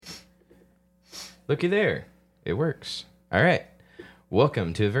Looky there. It works. All right.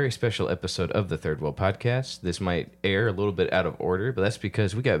 Welcome to a very special episode of the Third World Podcast. This might air a little bit out of order, but that's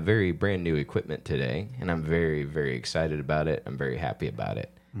because we got very brand new equipment today, and I'm very, very excited about it. I'm very happy about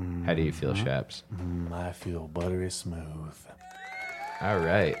it. How do you feel, Shaps? I feel buttery smooth. All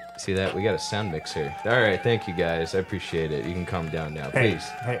right. See that? We got a sound mixer. All right. Thank you, guys. I appreciate it. You can calm down now, please.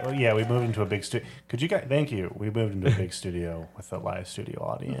 Hey, well, yeah, we moved into a big studio. Could you guys? Thank you. We moved into a big studio with a live studio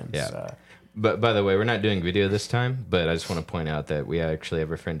audience. Yeah. But by the way, we're not doing video this time, but I just want to point out that we actually have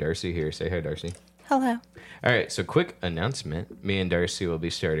our friend Darci here. Say hi, Darci. Hello. All right, so quick announcement. Me and Darci will be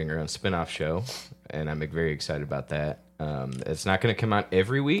starting our own spin-off show, and I'm very excited about that. It's not going to come out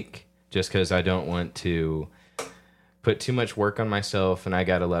every week just because I don't want to put too much work on myself, and I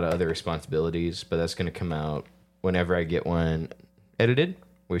got a lot of other responsibilities, but that's going to come out whenever I get one edited.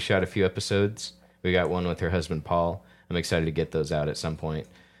 We shot a few episodes. We got one with her husband, Paul. I'm excited to get those out at some point.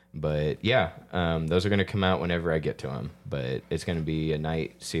 But yeah, those are going to come out whenever I get to them. But it's going to be a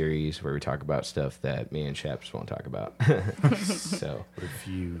night series where we talk about stuff that me and Shaps won't talk about. So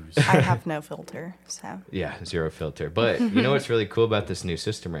Refuse. I have no filter, so. Yeah, zero filter. But you know what's really cool about this new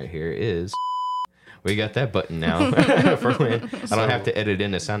system right here is we got that button now for when I don't have to edit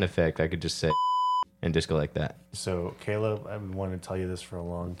in a sound effect. I could just say and just go like that. So, Caleb, I've been wanting to tell you this for a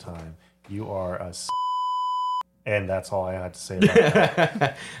long time. You are a and that's all I had to say about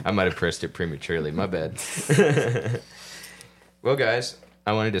that. I might have pressed it prematurely. My bad. Well, guys,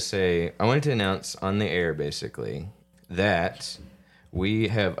 I wanted to announce on the air, basically, that we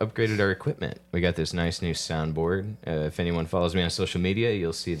have upgraded our equipment. We got this nice new soundboard. If anyone follows me on social media,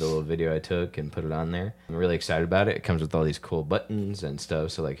 you'll see the little video I took and put it on there. I'm really excited about it. It comes with all these cool buttons and stuff.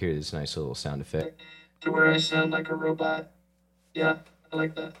 So, like, here's this nice little sound effect. To where I sound like a robot. Yeah, I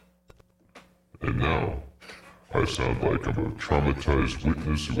like that. And now, I sound like I'm a traumatized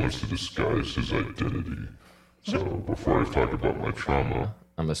witness who wants to disguise his identity. So, before I talk about my trauma...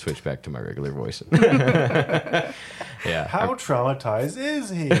 I'm going to switch back to my regular voice. Yeah. How traumatized is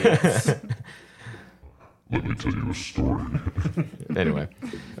he? Let me tell you a story. Anyway.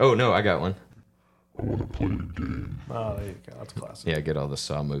 Oh, no, I got one. I want to play a game. Oh, there you go. That's classic. Yeah, get all the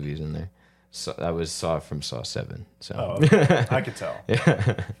Saw movies in there. So, that was Saw from Saw 7. So. Oh, okay. I could tell.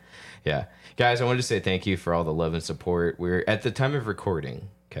 Yeah. Yeah. Guys, I wanted to say thank you for all the love and support. We're at the time of recording.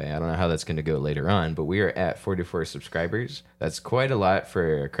 Okay, I don't know how that's going to go later on, but we are at 44 subscribers. That's quite a lot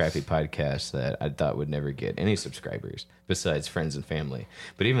for a crappy podcast that I thought would never get any subscribers besides friends and family.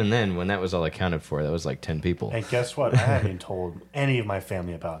 But even then, when that was all accounted for, that was like 10 people. And guess what? I haven't told any of my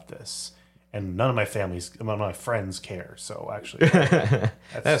family about this. And none of my friends care. So actually,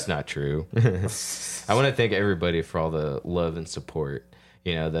 that's not true. I want to thank everybody for all the love and support.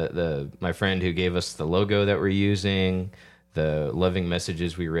 You know, my friend who gave us the logo that we're using, the loving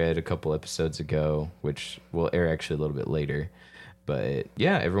messages we read a couple episodes ago, which will air actually a little bit later. But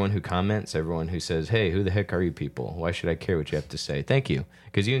yeah, everyone who comments, everyone who says, hey, who the heck are you people? Why should I care what you have to say? Thank you.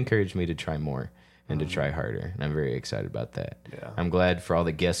 Because you encouraged me to try more and to try harder. And I'm very excited about that. Yeah. I'm glad for all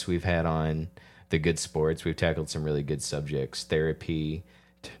the guests we've had on, the good sports. We've tackled some really good subjects, therapy,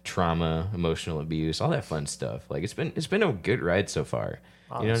 trauma, emotional abuse, all that fun stuff. Like it's been a good ride so far.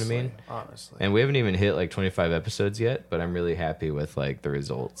 Honestly, you know what I mean? Honestly. And we haven't even hit like 25 episodes yet, but I'm really happy with like the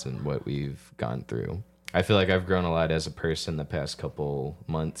results and what we've gone through. I feel like I've grown a lot as a person the past couple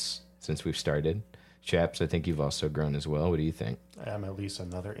months since we've started. Chaps, I think you've also grown as well. What do you think? I'm at least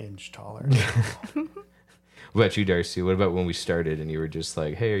another inch taller. What about you, Darci? What about when we started and you were just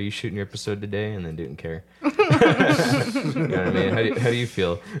like, hey, are you shooting your episode today? And then didn't care. You know what I mean? How do you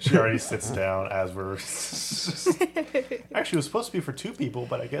feel? She already sits down as we're... Actually, it was supposed to be for 2 people,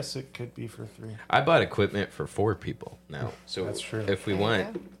 but I guess it could be for 3. I bought equipment for 4 people now. So that's true. If we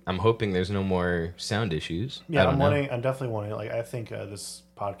want, I'm hoping there's no more sound issues. Yeah, I'm definitely wanting, like, I think this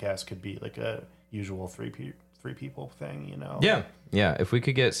podcast could be like a usual 3 people thing, you know? Yeah. If we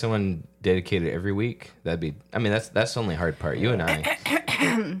could get someone dedicated every week, that'd be. I mean, that's the only hard part. You and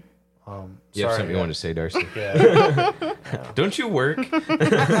I. You have something you want to say, Darci? Yeah. Don't you work?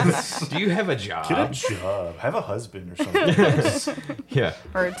 Do you have a job? Get a job. Have a husband or something. Yeah.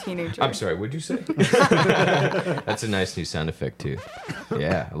 Or a teenager. I'm sorry. What'd you say? That's a nice new sound effect too.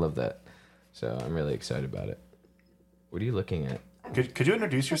 Yeah, I love that. So I'm really excited about it. What are you looking at? Could you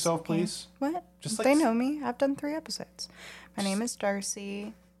introduce yourself, please? What? Just like they know me. I've done 3 episodes. My name is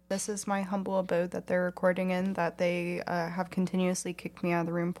Darci. This is my humble abode that they're recording in that they have continuously kicked me out of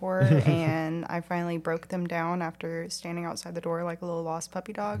the room for. And I finally broke them down after standing outside the door like a little lost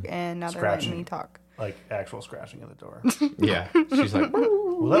puppy dog. And now they're letting me talk. Like actual scratching at the door. Yeah. She's like,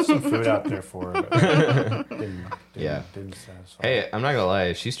 woo. We left some food out there for her. But didn't satisfy. Hey, I'm not gonna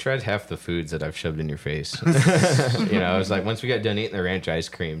lie. She's tried half the foods that I've shoved in your face. I was like, once we got done eating the ranch ice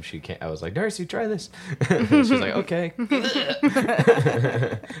cream, I was like, Darci, try this. She's like, okay.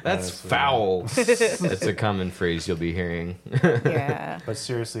 That's foul. That's a common phrase you'll be hearing. Yeah. But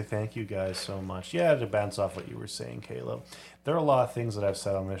seriously, thank you guys so much. Yeah, to bounce off what you were saying, Caleb, there are a lot of things that I've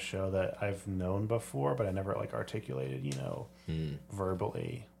said on this show that I've known before, but I never articulated,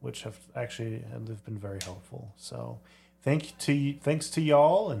 verbally, which have been very helpful. So, thanks to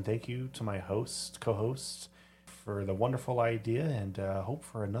y'all, and thank you to my co-hosts for the wonderful idea, and hope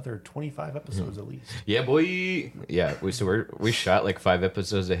for another 25 episodes at least. Yeah, boy. Yeah, we shot like 5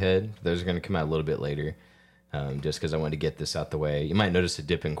 episodes ahead. Those are going to come out a little bit later, just because I wanted to get this out the way. You might notice a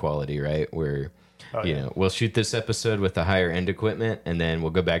dip in quality, right? Where we'll shoot this episode with the higher end equipment, and then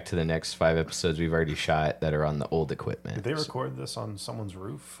we'll go back to the next 5 episodes we've already shot that are on the old equipment. Did they record this on someone's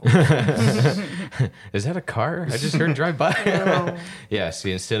roof? Is that a car? I just heard drive by. Yeah,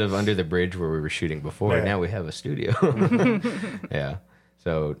 see, instead of under the bridge where we were shooting before, now we have a studio. Yeah.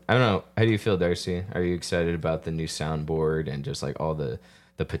 So, I don't know. How do you feel, Darci? Are you excited about the new soundboard and just like all the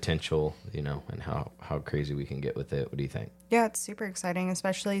potential, and how crazy we can get with it? What do you think? Yeah, it's super exciting,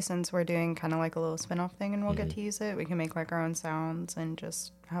 especially since we're doing kind of like a little spin-off thing and we'll get to use it. We can make like our own sounds and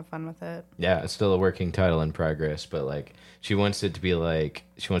just have fun with it. Yeah, it's still a working title in progress, but like she wants it to be like,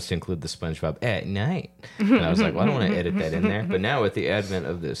 she wants to include the SpongeBob at night. And I was like, well, I don't want to edit that in there. But now with the advent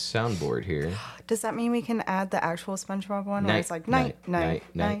of this soundboard here. Does that mean we can add the actual SpongeBob one where it's like night. Yep.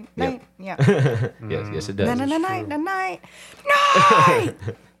 Yeah. Yes, it does. Night.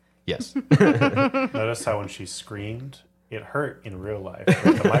 Yes. Notice how when she screamed, it hurt in real life.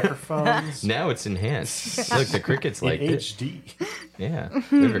 With the microphones. Now it's enhanced. Look, the crickets like it. HD. Yeah.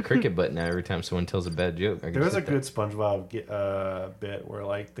 We have a cricket button now every time someone tells a bad joke. There was a good SpongeBob bit where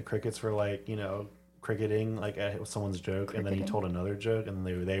like the crickets were like, cricketing like at someone's joke, and then he told another joke, and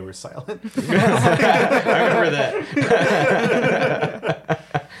they were silent. I remember that.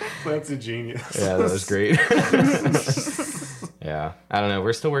 That's a genius. Yeah, that was great. Yeah, I don't know.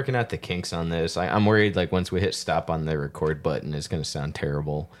 We're still working out the kinks on this. I'm worried like once we hit stop on the record button, it's going to sound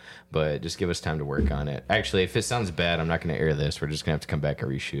terrible. But just give us time to work on it. Actually, if it sounds bad, I'm not going to air this. We're just going to have to come back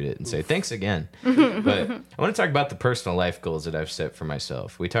and reshoot it and say thanks again. But I want to talk about the personal life goals that I've set for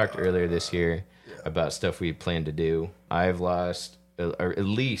myself. We talked earlier this year about stuff we plan to do. I've lost, or at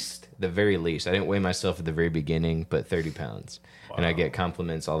least, the very least, I didn't weigh myself at the very beginning, but 30 pounds. Wow. And I get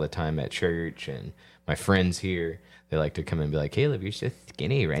compliments all the time at church, and my friends here, they like to come and be like, Caleb, you're so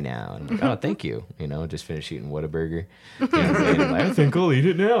skinny right now. And I'm like, oh, thank you. Just finished eating Whataburger. And I'm like, I think I'll eat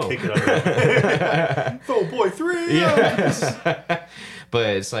it now. Oh, boy, 3. Yes.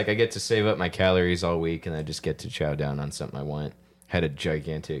 But it's like I get to save up my calories all week, and I just get to chow down on something I want. Had a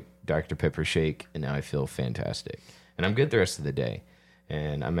gigantic Dr. Pepper shake, and now I feel fantastic. And I'm good the rest of the day.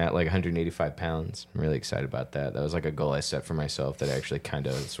 And I'm at like 185 pounds. I'm really excited about that. That was like a goal I set for myself that I actually kind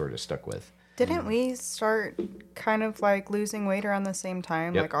of sort of stuck with. Didn't we start kind of like losing weight around the same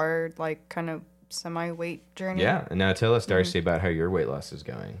time? Yep. Like our like kind of semi-weight journey? Yeah. And now tell us, Darci, about how your weight loss is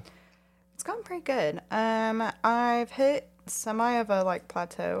going. It's gone pretty good. I've hit semi of a like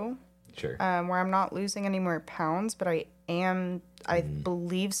plateau. Sure. Where I'm not losing any more pounds, but I am, I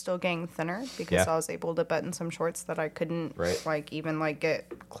believe, still getting thinner because I was able to button some shorts that I couldn't like even like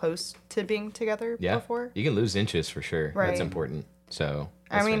get close to being together before. You can lose inches for sure. Right. That's important. So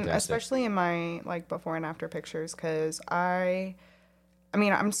that's fantastic. Especially in my like before and after pictures, because I'm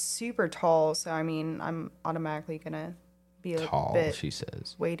super tall, so I'm automatically gonna be a tall, bit she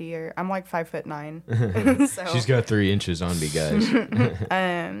says. Weightier. I'm like 5'9". So. She's got 3 inches on me, guys.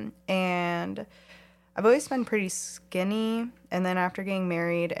 And I've always been pretty skinny, and then after getting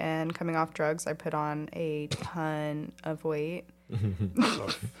married and coming off drugs, I put on a ton of weight.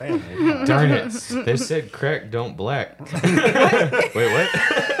 Darn it. They said crack don't black. Wait, what?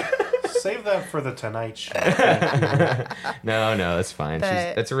 Save that for the Tonight Show. No, that's fine.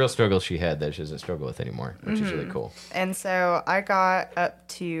 That's a real struggle she had that she doesn't struggle with anymore, which is really cool. And so I got up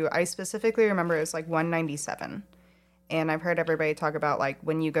to, I specifically remember it was like 197. And I've heard everybody talk about like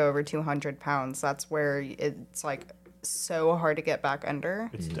when you go over 200 pounds, that's where it's like so hard to get back under.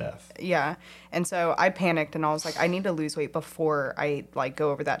 It's death. Yeah. And so I panicked and I was like, I need to lose weight before I like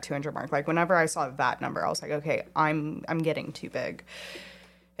go over that 200 mark. Like whenever I saw that number, I was like, okay, I'm getting too big.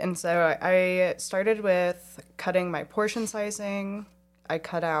 And so I started with cutting my portion sizing. I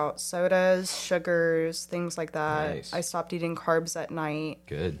cut out sodas, sugars, things like that. Nice. I stopped eating carbs at night.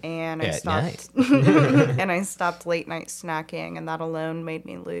 Good. And I stopped and I stopped late night snacking, and that alone made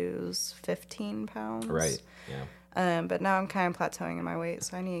me lose 15 pounds. Right. Yeah. But now I'm kind of plateauing in my weight,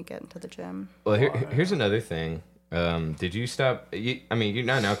 so I need to get into the gym. Well, here's another thing. Did you stop? I mean, you're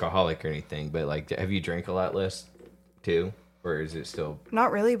not an alcoholic or anything, but like, have you drank a lot less too, or is it still?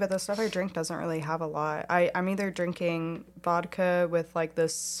 Not really, but the stuff I drink doesn't really have a lot. I'm either drinking vodka with like the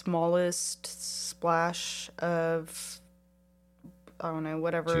smallest splash of, I don't know,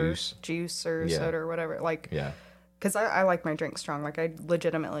 whatever juice or soda or whatever. Like, Yeah. Because I like my drink strong. Like, I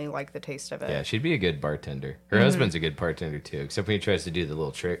legitimately like the taste of it. Yeah, she'd be a good bartender. Her husband's a good bartender too, except when he tries to do the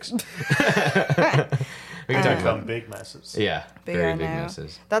little tricks. We can talk about big messes. Yeah, But very yeah, big no.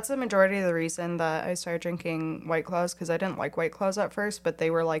 messes. That's the majority of the reason that I started drinking White Claws, because I didn't like White Claws at first, but they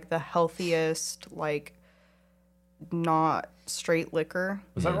were like the healthiest, like, not straight liquor.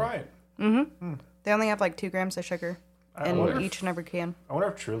 Is that right? They only have like 2 grams of sugar in each and every can. I wonder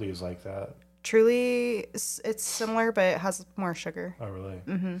if Truly is like that. Truly, it's similar, but it has more sugar. Oh, really?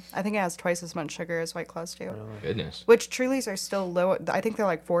 I think it has twice as much sugar as White Claws do. Goodness. Which Trulies are still low. I think they're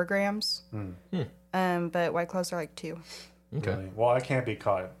like 4 grams. But White Claws are like 2. Okay. Really? Well, I can't be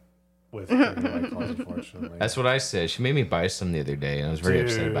caught with drinking White Claws, unfortunately. That's what I said. She made me buy some the other day, and I was very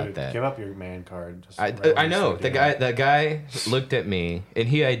upset about Dude, that. Give up your man card. Just I know that guy looked at me and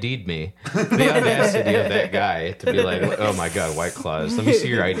he ID'd me. The audacity of that guy to be like, "Oh my God, White Claws! Let me see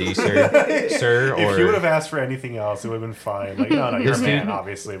your ID, sir." If you would have asked for anything else, it would have been fine. Like, no, you're a man,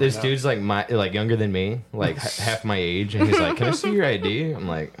 obviously. This dude's like younger than me, like half my age, and he's like, "Can I see your ID?" I'm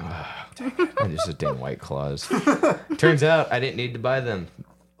like, "Oh, dang it. It's just damn White Claws." Turns out I didn't need to buy them.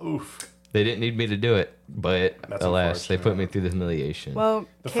 Oof. They didn't need me to do it, but That's alas, they put unfortunate. me through the humiliation. Well,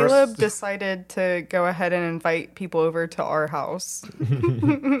 The Caleb first- decided to go ahead and invite people over to our house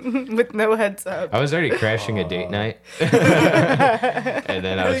with no heads up. I was already crashing a date night. And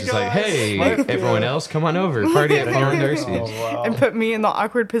then I was just like, hey, everyone else, come on over. Party at Mom and Darcy's. Oh, wow. And put me in the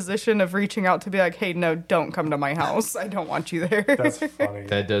awkward position of reaching out to be like, hey, no, don't come to my house. I don't want you there. That's funny.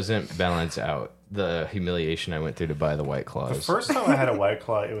 That doesn't balance out the humiliation I went through to buy the White Claws. The first time I had a White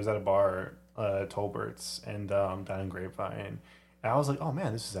Claw, it was at a bar, Tolbert's, and down in Grapevine. And I was like, oh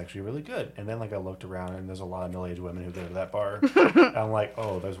man, this is actually really good. And then like I looked around, and there's a lot of middle-aged women who go to that bar. And I'm like,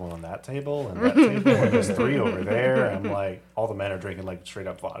 oh, there's one on that table, and that table, and there's 3 over there. And I'm like, all the men are drinking like straight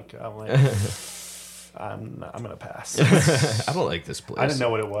up vodka. I'm like, I'm gonna pass. I don't like this place. I didn't know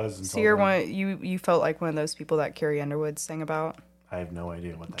what it was. Until So you're then. you felt like one of those people that Carrie Underwood sang about, I have no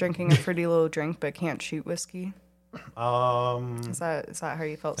idea what that. drinking a fruity little drink but can't shoot whiskey. Is that how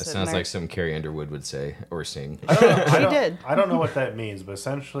you felt? That sitting sounds there? like some Carrie Underwood would say or sing. did. I don't know what that means, but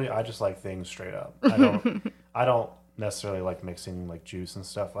essentially, I just like things straight up. I don't necessarily like mixing like juice and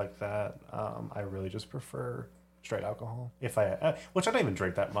stuff like that. I really just prefer straight alcohol. If which I don't even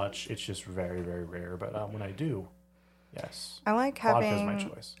drink that much. It's just very, very rare. But when I do, yes, I like vodka's having. my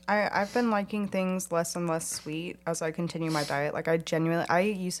choice. I've been liking things less and less sweet as I continue my diet. Like I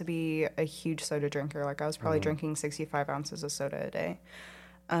used to be a huge soda drinker. Like I was probably drinking 65 ounces of soda a day.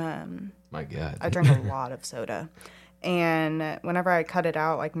 My God. I drink a lot of soda. And whenever I cut it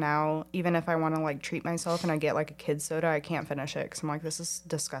out, like now, even if I want to like treat myself and I get like a kid's soda, I can't finish it because I'm like, this is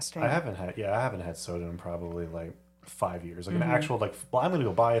disgusting. I haven't had soda in probably like 5 years. Like an actual well, I'm gonna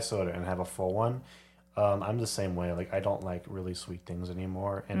go buy a soda and have a full one. I'm the same way. Like I don't like really sweet things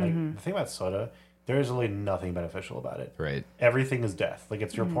anymore. And like the thing about soda, there's really nothing beneficial about it. Right. Everything is death. Like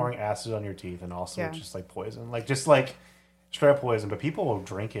it's you're pouring acid on your teeth, and also Yeah. it's just like poison. Like just like straight up poison. But people will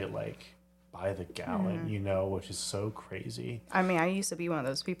drink it like by the gallon, which is so crazy. I mean, I used to be one of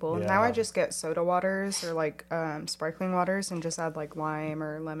those people. Yeah. Now I just get soda waters or like sparkling waters and just add like lime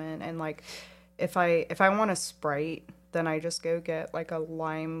or lemon. And like if I want a Sprite, then I just go get like a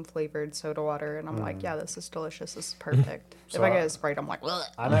lime flavored soda water, and I'm like, yeah, this is delicious. This is perfect. So if I get a Sprite, I'm like, ugh.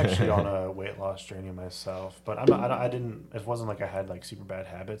 I'm actually on a weight loss journey myself, but I didn't. It wasn't like I had like super bad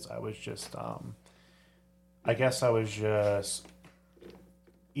habits. I was just, I guess I was just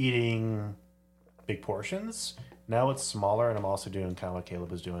eating big portions. Now it's smaller, and I'm also doing kind of what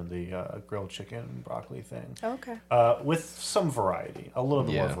Caleb was doing, the grilled chicken broccoli thing. Okay. With some variety, a little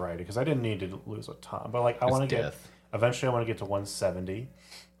bit more Yeah. variety, because I didn't need to lose a ton. But like I want to get, eventually I want to get to 170.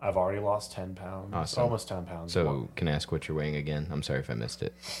 I've already lost 10 pounds, Awesome. almost 10 pounds. So can I ask what you're weighing again? I'm sorry if I missed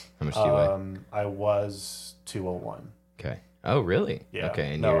it. How much do you weigh? I was 201. Okay. Oh, really? Yeah.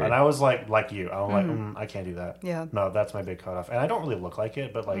 Okay. And no, you're, and I was like you. I'm like, I can't do that. Yeah. No, that's my big cutoff. And I don't really look like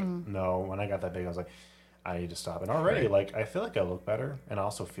it, but like, no, when I got that big, I was like, I need to stop. And already, like, I feel like I look better, and I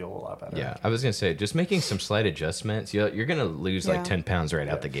also feel a lot better. yeah, I was gonna say just making some slight adjustments. You're gonna lose Yeah. like 10 pounds right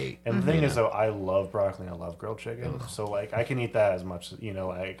out the gate. And the thing is, though, I love broccoli and I love grilled chicken. So like, I can eat that as much,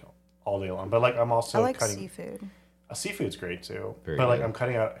 like all day long. But like, I'm also I like cutting. seafood. Seafood's great too. Very but like, good. I'm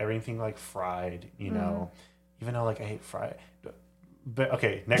cutting out everything like fried. even though like I hate fries. But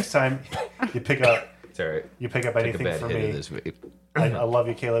okay, next time you pick up, It's all right. you pick up Took a anything bad for hit of me. this week. I love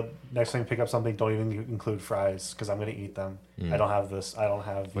you, Caleb. Next time you pick up something, don't even include fries because I'm gonna eat them. I don't have this. I don't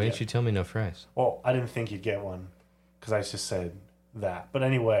have. Why didn't you tell me no fries? Well, I didn't think you'd get one because I just said that. But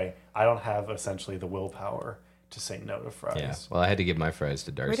anyway, I don't have essentially the willpower to say no to fries. Yeah. Well, I had to give my fries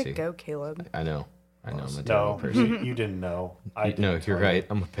to Way Darcy. to go, Caleb. I know. I'm a terrible No, person. you didn't know. No, didn't you're tell you. right.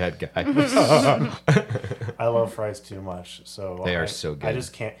 I'm a bad guy. I love fries too much, so They are so good. I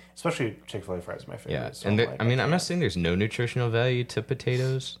just can't, especially Chick-fil-A fries are my favorite. Yeah, so and I'm I like, mean, I'm not can't. saying there's no nutritional value to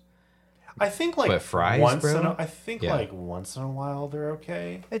potatoes. I think like But fries, once bro? I think Yeah. like once in a while they're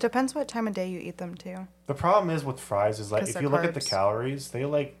okay. It depends what time of day you eat them too. The problem is with fries is like 'Cause if they're you look at the carbs. calories, they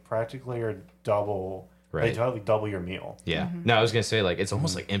like practically are double. Right. They totally double your meal. Yeah. No, I was gonna say like it's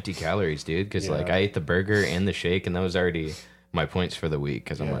almost like empty calories, dude. Because like Yeah. I ate the burger and the shake, and that was already my points for the week.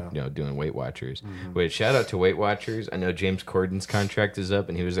 Because I'm like Yeah. doing Weight Watchers. Which shout out to Weight Watchers. I know James Corden's contract is up,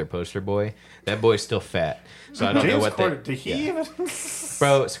 and he was their poster boy. That boy's still fat, so I don't know James what Corden, they. did he even?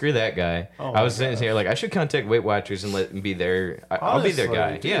 Bro, screw that guy. Oh I was my sitting here like I should contact Weight Watchers and let him be their. I'll be their Honestly,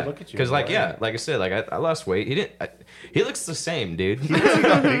 guy. dude, yeah, look at you, because like boy. yeah, like I said, like I lost weight. He didn't. He looks the same, dude. He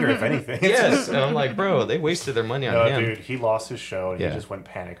got bigger, if anything. Yes, and I'm like, bro, they wasted their money on No, him. dude, he lost his show and Yeah. he just went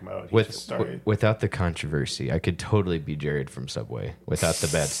panic mode. He just started. Without the controversy, I could totally be Jared from Subway without the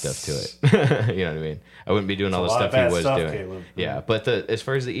bad stuff to it. You know what I mean? I wouldn't be doing all the a lot of stuff he bad was stuff, doing. Caleb. Yeah, but as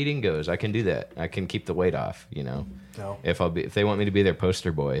far as the eating goes, I can do that. I can keep the weight off. You know, No. if they want me to be their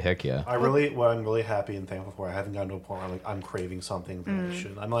poster boy, heck yeah. I'm really happy and thankful for. I haven't gotten to a point where like I'm craving something that I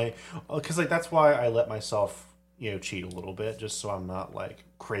shouldn't. I'm like, because like that's why I let myself cheat a little bit, just so I'm not like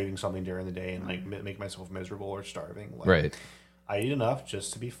craving something during the day and like make myself miserable or starving. Like, Right. I eat enough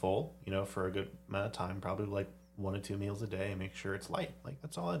just to be full, for a good amount of time, probably like 1 to 2 meals a day, and make sure it's light. Like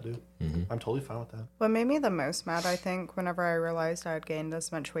that's all I do. I'm totally fine with that. What made me the most mad, I think, whenever I realized I had gained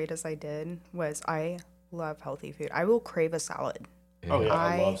as much weight as I did, was I love healthy food. I will crave a salad. Oh yeah,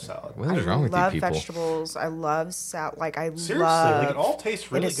 I I love salad. What is I wrong with you love people? vegetables. I love salad. Like I Seriously, love. like it all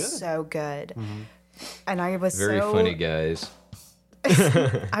tastes really it is good. so good. And I was Very so funny, guys.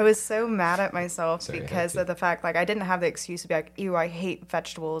 I was so mad at myself Sorry, I had because to. of the fact, like, I didn't have the excuse to be like, ew, I hate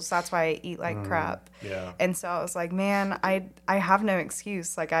vegetables. That's why I eat like crap. Yeah. And so I was like, man, I have no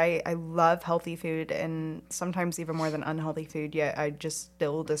excuse. Like, I love healthy food and sometimes even more than unhealthy food, yet I just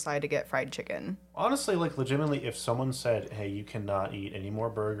still decide to get fried chicken. Honestly, like legitimately, if someone said, "Hey, you cannot eat any more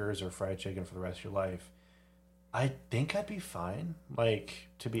burgers or fried chicken for the rest of your life," I think I'd be fine. Like,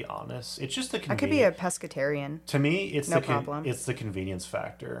 to be honest, it's just the I convenience. could be a pescatarian. To me, it's No the problem. it's the convenience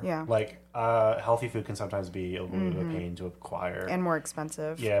factor. Yeah. Like, healthy food can sometimes be a little bit of a pain to acquire. And more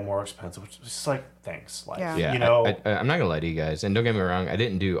expensive. yeah, more expensive. Which is just like, thanks. Like, Yeah. Yeah, you know, I'm not gonna lie to you guys, and don't get me wrong, I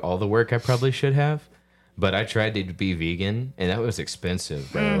didn't do all the work I probably should have, but I tried to be vegan, and that was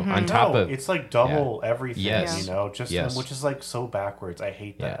expensive, bro. On top no, of it's like double everything. Yes. Just Yes. which is like so backwards. I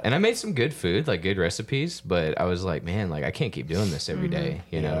hate yeah, that. and I made some good food, like good recipes, but I was like, man, like I can't keep doing this every day,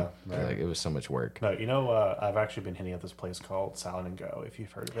 you know? Yeah, right. Like it was so much work. No, I've actually been hitting up this place called Salad and Go. If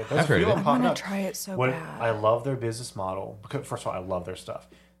you've heard of it, I've heard of it. I want to try it so What bad. I love their business model. Because first of all, I love their stuff.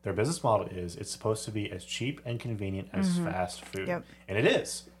 Their business model is it's supposed to be as cheap and convenient as fast food, Yep. and it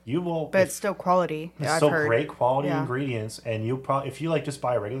is. You will, But it's still quality. it's I've still heard. great quality Yeah. ingredients, and you'll probably if you like just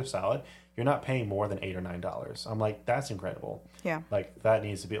buy a regular salad, you're not paying more than $8 or $9. I'm like, that's incredible. Yeah. Like that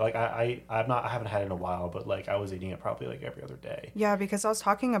needs to be like I haven't had it in a while, but like I was eating it probably like every other day. Yeah, because I was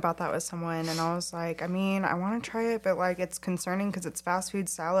talking about that with someone, and I was like, I mean, I want to try it, but like, it's concerning because it's fast food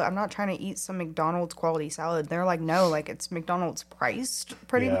salad. I'm not trying to eat some McDonald's quality salad. They're like, no, like it's McDonald's priced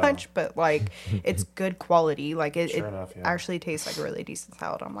pretty Yeah. much, but like it's good quality. Like it Sure enough, yeah. actually tastes like a really decent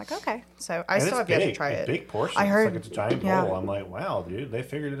salad. I'm like, okay, so I And still it's have yet to big. try It's it. big portions. I heard, it's like it's a giant yeah. bowl. I'm like, wow, dude, they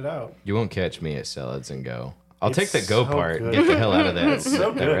figured it out. You won't catch me at Salads and Go. I'll It's take the Go so part good. and get the hell out of that, It's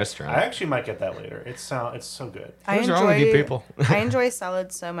so that good. restaurant. I actually might get that later. It's so good. What's wrong with you people? I enjoy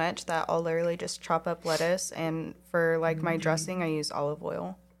salad so much that I'll literally just chop up lettuce, and for like my dressing, I use olive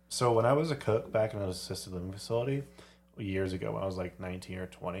oil. So when I was a cook back in an assisted living facility years ago, when I was like 19 or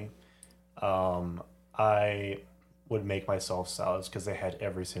 20, I would make myself salads because they had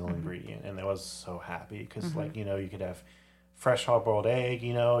every single ingredient, and I was so happy because like you could have fresh hard boiled egg,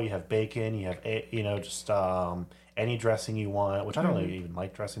 you have bacon, you have just any dressing you want, which I don't really even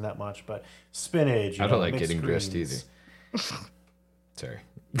like dressing that much, but spinach. I don't like mixed getting dressed greens. either. Sorry.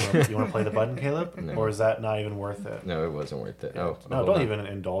 You want to play the button, Caleb, or is that not even worth it? No, it wasn't worth it. Oh, No, hold don't on. even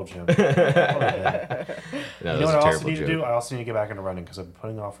indulge him. No, You that know was what a I also terrible need to joke. do? I also need to get back into running because I've been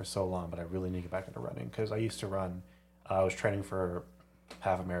putting it off for so long, but I really need to get back into running because I used to run. I was training for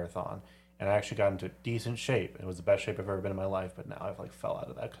half a marathon, and I actually got into decent shape. It was the best shape I've ever been in my life, but now I've like fell out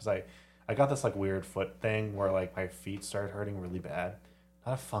of that because I got this like weird foot thing where like my feet started hurting really bad.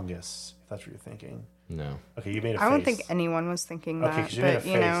 Not a fungus, if that's what you're thinking. No. Okay, you made a face. I don't think anyone was thinking Okay, that. 'cause you made a But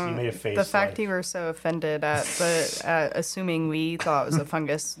face. you know, You made a face the fact like- you were so offended at assuming we thought it was a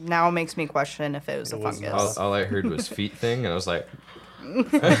fungus now makes me question if it was a was fungus. All I heard was feet thing, and I was like,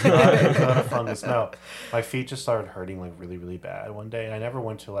 It's not a fungus. No, my feet just started hurting like really, really bad one day, and I never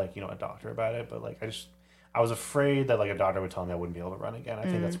went to like a doctor about it. But like I was afraid that like a doctor would tell me I wouldn't be able to run again. I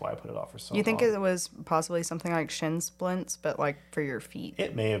think that's why I put it off for so long. You think it was possibly something like shin splints, but like for your feet?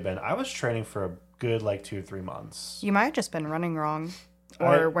 It may have been. I was training for a good like 2 or 3 months. You might have just been running wrong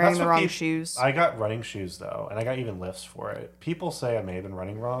or wearing That's the what wrong shoes. I got running shoes though, and I got even lifts for it. People say I may have been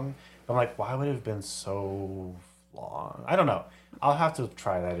running wrong. But I'm like, why would it have been so long? I don't know. I'll have to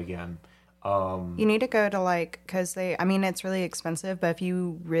try that again. You need to go to like, because it's really expensive, but if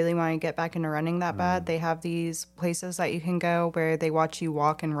you really want to get back into running that bad, they have these places that you can go where they watch you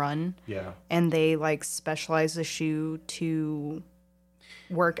walk and run. Yeah. And they like specialize the shoe to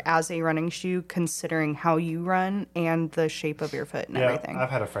work as a running shoe, considering how you run and the shape of your foot and everything. I've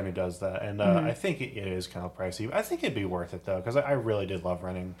had a friend who does that, and I think it is kind of pricey. I think it'd be worth it though, because I really did love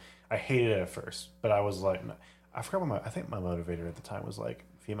running. I hated it at first, but I was like, I forgot what I think my motivator at the time was like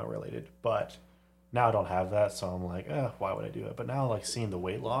female related, but now I don't have that, so I'm like, why would I do it? But now like seeing the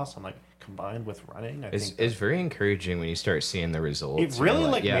weight loss, I'm like combined with running, it's very encouraging when you start seeing the results. it really You're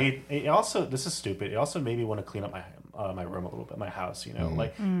like yeah. made it also. This is stupid. It also made me want to clean up my room a little bit, my house.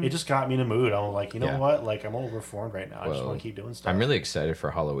 Like it just got me in a mood. I'm like, you know Yeah. what? Like I'm overformed right now. I just Well, want to keep doing stuff. I'm really excited for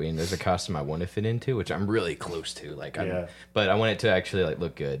Halloween. There's a costume I want to fit into, which I'm really close to. But I want it to actually like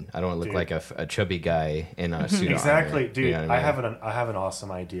look good. I don't want to look Dude. like a chubby guy in a suit. of Exactly, armor. dude. You know what I mean? have an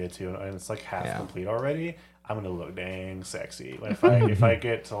awesome idea too, and it's like half Yeah. complete already. I'm gonna look dang sexy if I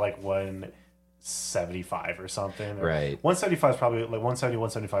get to like 175 or something. Or Right. 175 is probably like 170,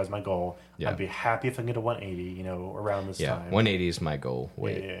 175 is my goal. Yeah. I'd be happy if I can get to 180. Around this Yeah, time. 180 is my goal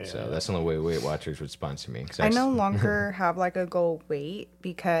weight. Yeah. So that's the only way Weight Watchers would sponsor me. 'cause I no longer have like a goal weight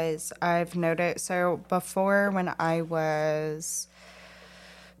because I've noticed. So before, when I was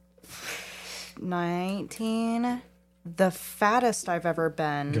 19, the fattest I've ever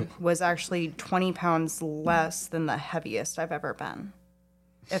been was actually 20 pounds less than the heaviest I've ever been,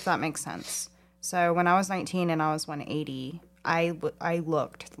 if that makes sense. So when I was 19 and I was 180, I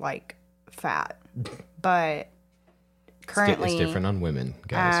looked like fat, but currently it's different on women,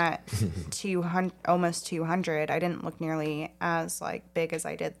 guys. at 200, almost 200, I didn't look nearly as like big as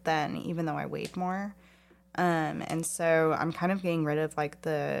I did then, even though I weighed more. And so I'm kind of getting rid of like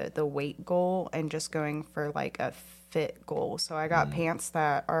the weight goal and just going for like a fit goal. So I got pants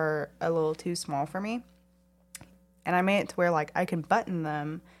that are a little too small for me, and I made it to where like I can button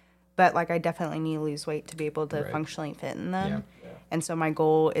them, but like I definitely need to lose weight to be able to Right. functionally fit in them. Yeah. And so my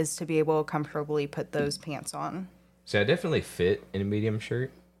goal is to be able to comfortably put those pants on. So I definitely fit in a medium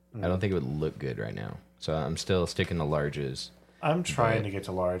shirt. I don't think it would look good right now. So I'm still sticking to larges. I'm trying to get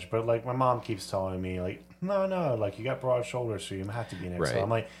to large, but like my mom keeps telling me like, no, like you got broad shoulders, so you have to be an XL. Right. I'm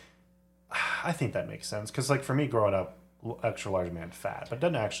like, I think that makes sense because like for me growing up, extra large meant fat, but it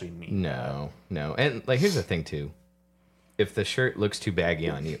doesn't actually mean No. And like here's the thing too. If the shirt looks too baggy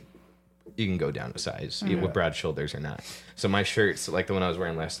on you, you can go down a size with broad shoulders or not. So my shirts, like the one I was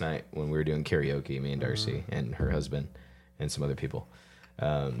wearing last night when we were doing karaoke, me and Darci and her husband and some other people,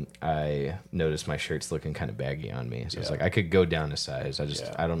 I noticed my shirt's looking kind of baggy on me. So it's like I could go down a size.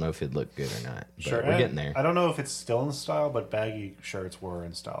 I don't know if it'd look good or not. But Sure, we're getting there. I don't know if it's still in style, but baggy shirts were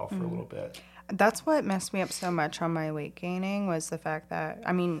in style for a little bit. That's what messed me up so much on my weight gaining was the fact that,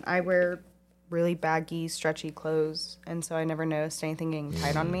 I wear really baggy, stretchy clothes, and so I never noticed anything getting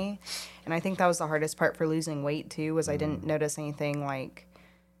tight on me. And I think that was the hardest part for losing weight too, was I didn't notice anything like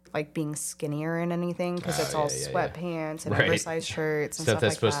being skinnier in anything, because it's all sweatpants and Right. oversized shirts and Stuff stuff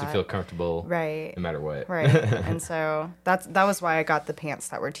that's like supposed that. to feel comfortable Right. no matter what. Right. And so that was why I got the pants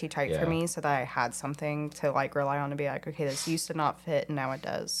that were too tight for Yeah. me, so that I had something to like rely on to be like, okay, this used to not fit and now it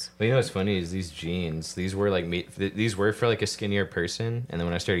does. But you know what's funny is these jeans. These were like these were for like a skinnier person, and then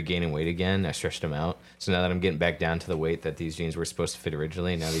when I started gaining weight again, I stretched them out. So now that I'm getting back down to the weight that these jeans were supposed to fit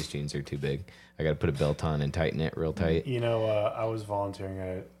originally, now these jeans are too big. I got to put a belt on and tighten it real tight. I was volunteering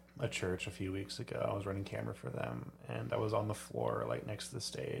at a church a few weeks ago. I was running camera for them, and I was on the floor like next to the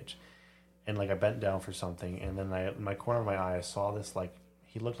stage, and like I bent down for something, and then in my corner of my eye I saw this, like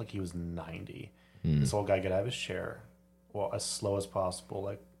he looked like he was 90. This old guy get out of his chair, well, as slow as possible,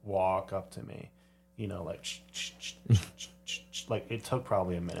 like walk up to me, like like it took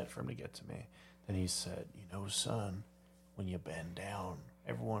probably a minute for him to get to me. Then he said, son, when you bend down,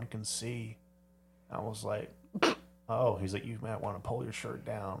 everyone can see. I was like, oh, he's like, you might want to pull your shirt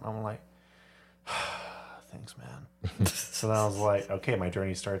down. I'm like, thanks, man. So then I was like, okay, my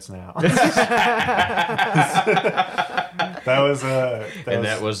journey starts now.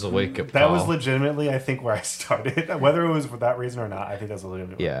 That was the wake up call. That was legitimately, I think, where I started. Whether it was for that reason or not, I think that's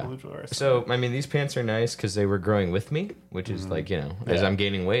legitimately yeah. where I started. So I mean, these pants are nice because they were growing with me, which is like, you know, as I'm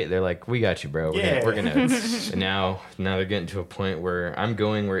gaining weight, they're like, we got you, bro. We're gonna. And now they're getting to a point where I'm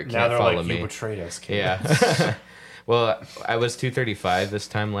going where it can't follow like, me. You betrayed us, kid. Yeah. Well, I was 235 this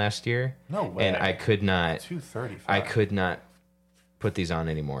time last year. No way. And I could not. 235. I could not put these on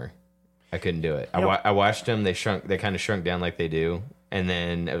anymore. I couldn't do it. I watched them. They shrunk. They kind of shrunk down like they do, and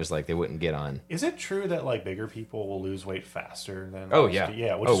then it was like they wouldn't get on. Is it true that like bigger people will lose weight faster than? Oh yeah,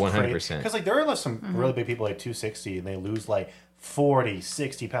 yeah. Which 100%. Because like there are some really big people like 260, and they lose like 40,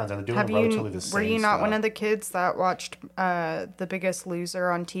 60 pounds, and they're doing relatively the same. Were you not stuff. one of the kids that watched The Biggest Loser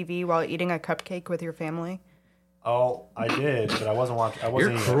on TV while eating a cupcake with your family? Oh, I did, but I wasn't watching.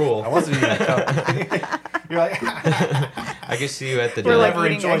 You're cruel. I wasn't eating a cupcake. You're like, I can see you at the. We're like never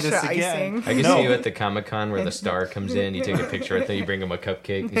eating enjoy this extra again. icing. I can see you at the Comic-Con where the star comes in. You take a picture with him. You bring him a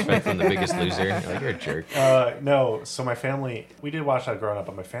cupcake. He's from The Biggest Loser. You're like, you're a jerk. No, so my family, we did watch that growing up,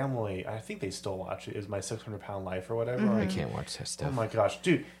 but my family, I think they still watch it. Is My 600-Pound Life or whatever? I can't watch that stuff. Oh my gosh,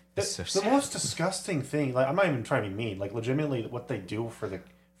 dude! so The sad. most disgusting thing. Like, I'm not even trying to be mean. Like, legitimately, what they do for the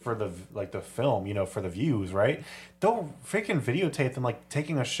like the film, you know, for the views, right? They'll freaking videotape them like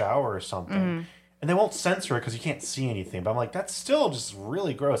taking a shower or something. And they won't censor it because you can't see anything. But I'm like, that's still just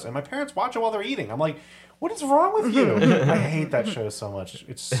really gross. And my parents watch it while they're eating. I'm like, what is wrong with you? I hate that show so much.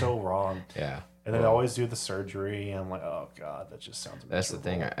 It's so wrong. Yeah. And then they always do the surgery. And I'm like, oh, God, that just sounds miserable. That's the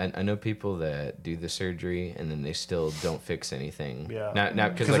thing. I know people that do the surgery and then they still don't fix anything. Yeah. Not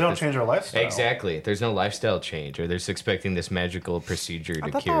Because like they don't change their lifestyle. Exactly. There's no lifestyle change, or they're just expecting this magical procedure to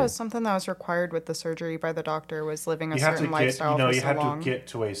I thought cure. that was something that was required with the surgery by the doctor, was living a You have to certain get, lifestyle for you so have long. to get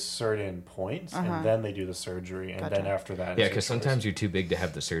to a certain point, and then they do the surgery, and then after that, Yeah, it's because your choice. sometimes you're too big to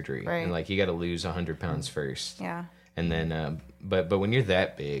have the surgery, Right. and like you got to lose 100 pounds first. Yeah. And then, but when you're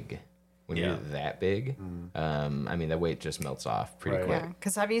that big, I mean, that weight just melts off pretty Right. quick. Yeah.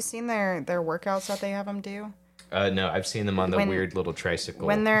 Because have you seen their workouts that they have them do? No, I've seen them on the When- weird little tricycle.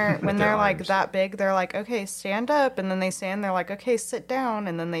 When they're with their like arms. that big, they're like, okay, stand up, and then they stand. They're like, okay, sit down,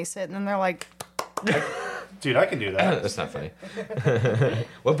 and then they sit, and then they're like, Dude, I can do that. That's not funny.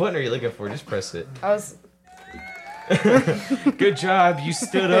 What button are you looking for? Just press it. I was. Good job. You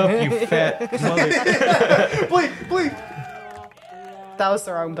stood up, you fat mother. Bleep. That was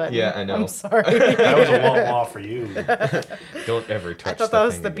the wrong button. Yeah, I know. I'm sorry. That was a wah for you. Don't ever touch I thought that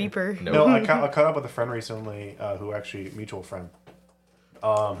was thing the again. beeper. Nope. No, I caught up with a friend recently who actually, mutual friend,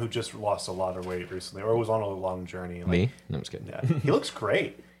 who just lost a lot of weight recently, or was on a long journey. Like, Me? No, I'm just kidding. Yeah, he looks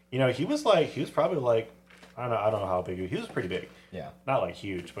great. You know, he was probably like, I don't know how big he was pretty big. Yeah. Not like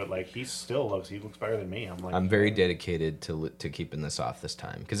huge, but like he looks better than me. I'm like, I'm very dedicated to keeping this off this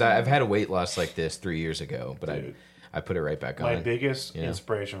time because I've had a weight loss like this 3 years ago, but Dude. I put it right back my on. biggest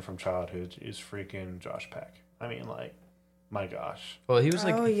inspiration from childhood is freaking Josh Peck. I mean, like, my gosh. Well, he was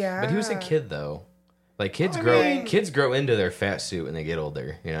like, Oh, yeah. but he was a kid though. Like kids grow into their fat suit when they get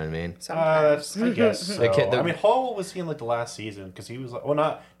older. You know what I mean? Sometimes. I guess so. kid- I mean, how old was he in like the last season? Because he was like,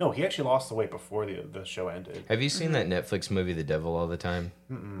 he actually lost the weight before the show ended. Have you seen that Netflix movie, The Devil All the Time?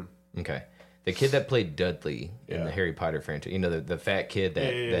 Mm-mm. Okay. The kid that played Dudley in the Harry Potter franchise, you know, the fat kid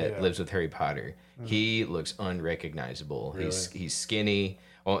that lives with Harry Potter. He looks unrecognizable. Really? He's skinny.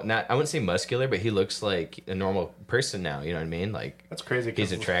 Well, I wouldn't say muscular, but he looks like a normal person now. You know what I mean? Like That's crazy.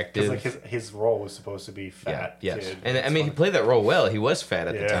 He's attractive. Because like his role was supposed to be fat. Yes. Kid. And I It's mean, he funny. played that role well. He was fat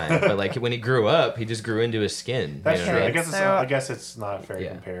at the time, but like when he grew up, he just grew into his skin. That's you know true. what I I mean? guess it's not fair to Yeah.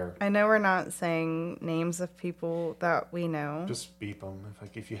 compare. I know we're not saying names of people that we know. Just beep them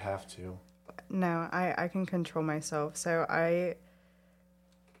if you have to. No, I can control myself. So I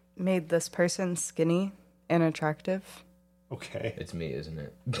made this person skinny and attractive. Okay. It's me, isn't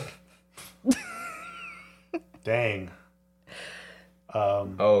it? Dang.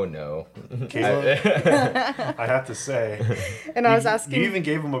 Oh no. Caleb, I have to say, And I was you asking, even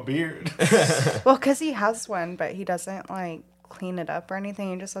gave him a beard. well, because he has one, but he doesn't like clean it up or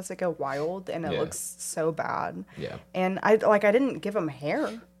anything. He just lets it go wild, and it Yeah. looks so bad. Yeah. And I didn't give him hair,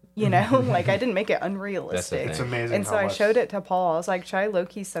 you know, like I didn't make it unrealistic. It's amazing. And so I showed it to Paul. I was like, should I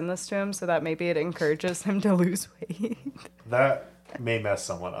low-key send this to him so that maybe it encourages him to lose weight? That may mess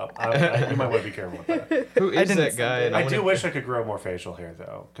someone up. You might want to be careful with that. Who is didn't that send guy? it. And I wanna- do wish I could grow more facial hair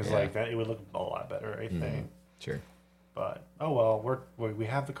though, because Yeah. like that it would look a lot better. I think. Sure. But oh well, we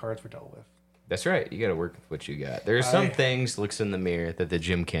have the cards we're dealt with. That's right. You got to work with what you got. There are some things, looks in the mirror, that the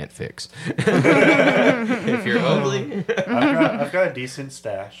gym can't fix. If you're ugly. I've got a decent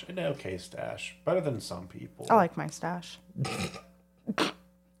stash, an okay stash, better than some people. I like my stash.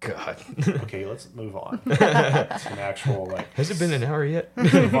 God. Okay, let's move on. It's an actual Has it been an hour yet?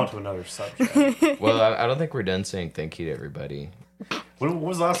 move on to another subject. Well, I don't think we're done saying thank you to everybody. When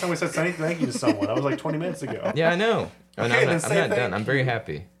was the last time we said thank you to someone? That was like 20 minutes ago. Yeah, I know. Okay, I'm then not say done. thank I'm very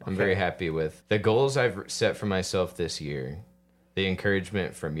happy. I'm very happy with the goals I've set for myself this year. The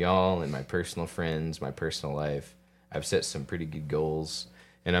encouragement from y'all and my personal friends, my personal life. I've set some pretty good goals,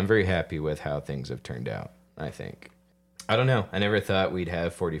 and I'm very happy with how things have turned out, I think. I don't know. I never thought we'd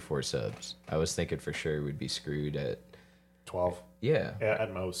have 44 subs. I was thinking for sure we'd be screwed at 12. Yeah. Yeah,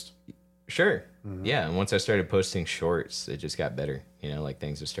 at most. Sure. Yeah, and once I started posting shorts, it just got better. You know, like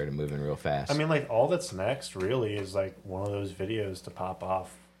things have started moving real fast. I mean, like, all that's next really is like one of those videos to pop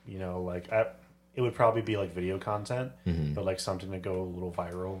off. You know, like, it would probably be like video content, but like something to go a little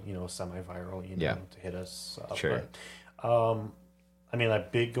viral, you know, semi-viral, you know, to hit us up. Sure. But, I mean,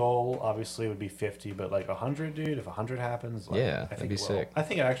 like, big goal obviously would be 50, but like 100, dude, if 100 happens, like, Yeah, I that'd think be it will. sick. I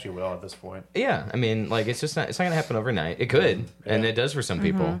think it actually will at this point. Yeah, I mean, like it's not gonna happen overnight. It could, and it does for some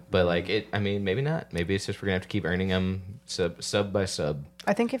people, but like I mean, maybe not. Maybe it's just we're gonna have to keep earning them sub by sub.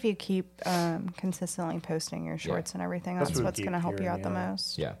 I think if you keep consistently posting your shorts and everything, That's that's what what's keep going to help you hearing, out the yeah.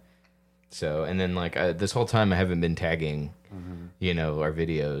 most. Yeah. So and then like this whole time I haven't been tagging, you know, our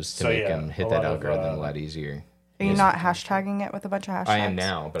videos to So, make yeah, them hit a that lot of, algorithm a lot easier. Are you not hashtagging it with a bunch of hashtags? I am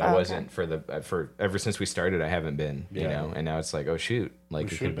now, but I Oh, wasn't for ever since we started. I haven't been, you Yeah. know, and now it's like, oh shoot, like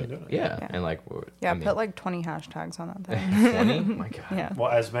We it should have could've been doing it. yeah, Yeah. and like Yeah, I mean, put like 20 hashtags on that thing. 20. My God, Yeah. Well,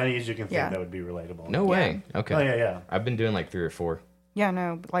 as many as you can think Yeah. that would be relatable. no way. Okay, Oh, yeah. I've been doing like 3 or 4. Yeah,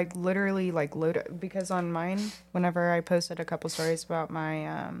 no, like literally like load because on mine, whenever I posted a couple stories about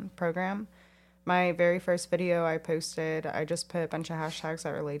my program, my very first video I posted, I just put a bunch of hashtags that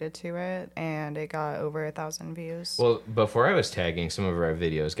related to it, and it got over 1,000 views. Well, before I was tagging, some of our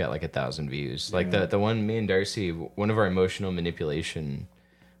videos got like 1,000 views. Like the one me and Darcy, one of our emotional manipulation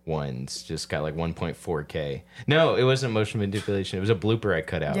ones just got like 1.4K. No, it wasn't emotional manipulation. It was a blooper I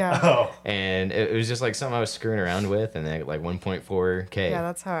cut out. Yeah, Oh, And it was just like something I was screwing around with, and then like 1.4K. yeah,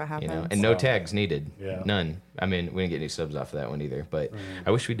 that's how it happens. You know, and no tags needed. Yeah. None. I mean, we didn't get any subs off of that one either, but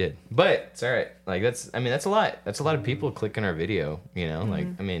I wish we did. But it's all right. Like that's a lot. That's a lot of people clicking our video, you know? Like,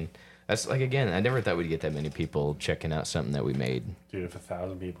 I mean, that's like, again, I never thought we'd get that many people checking out something that we made. dude, if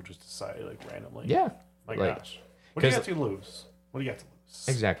 1,000 people just decided, like, randomly. Yeah. My like, gosh. What do you 'cause- got to lose? What do you got to lose?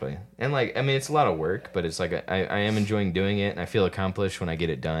 Exactly. And like, I mean, it's a lot of work, but it's like, I am enjoying doing it, and I feel accomplished when I get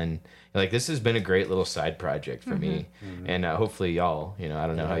it done. Like, this has been a great little side project for me. And hopefully y'all, you know, I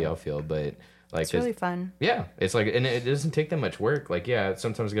don't know how y'all feel, but like, It's really fun. yeah, it's like, and it doesn't take that much work. Like, yeah,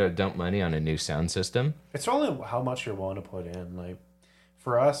 sometimes you got to dump money on a new sound system. It's only how much you're willing to put in. Like,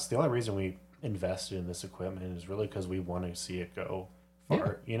 for us, the only reason we invested in this equipment is really because we want to see it go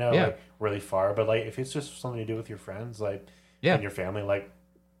far, you know, Yeah. like really far. But like, if it's just something to do with your friends, like, Yeah. and your family, like,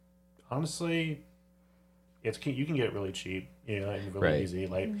 honestly, you can get it really cheap, you know, and really Right. easy.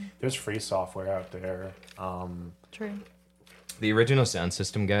 Like, there's free software out there. True. The original sound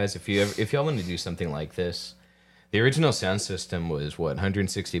system, guys, if y'all want to do something like this, the original sound system was what,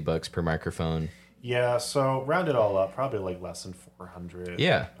 $160 per microphone. Yeah, so round it all up, probably like less than 400.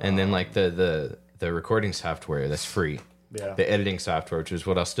 Yeah, and then like the recording software that's free. Yeah. The editing software, which is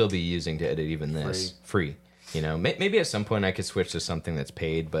what I'll still be using to edit even this, free. You know, maybe at some point I could switch to something that's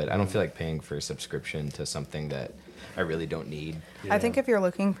paid, but I don't feel like paying for a subscription to something that I really don't need. I think if you're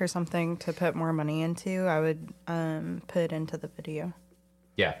looking for something to put more money into, I would put it into the video.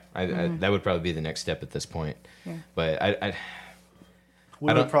 Yeah, I, that would probably be the next step at this point. Yeah. But We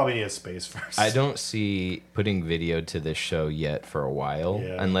I would don't- probably need a space first. I don't see putting video to this show yet for a while,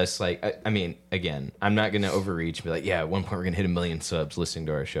 Yeah. unless like I mean, again, I'm not gonna overreach and be like, yeah, at one point we're gonna hit 1 million subs listening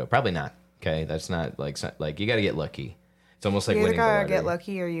to our show. Probably not. Okay, that's not like you got to get lucky. It's almost like You either winning the gotta lottery. get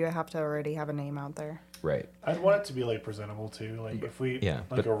lucky or you have to already have a name out there. Right. I'd want it to be like presentable too. Like if we Yeah, like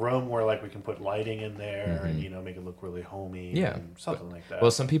but- a room where like we can put lighting in there and make it look really homey. Yeah, and something like that.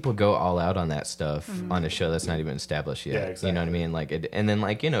 Well, some people go all out on that stuff on a show that's not even established yet. Yeah, You know what I exactly. mean? Like, and then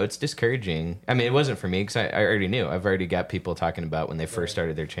like it's discouraging. I mean, it wasn't for me because I already knew. I've already got people talking about when they first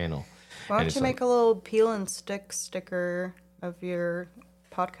started their channel. Why And don't it's you like- make a little peel and stick sticker of your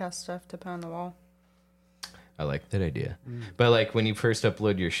podcast stuff to put on the wall? I like that idea. But like when you first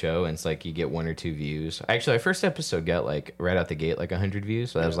upload your show and it's like you get 1 or 2 views. Actually, our first episode got like right out the gate like 100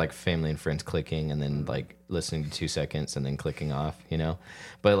 views. So that was like family and friends clicking and then like listening to 2 seconds and then clicking off, you know.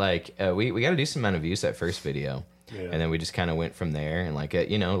 But like we got a decent amount of views that first video. Yeah. And then we just kind of went from there. And like,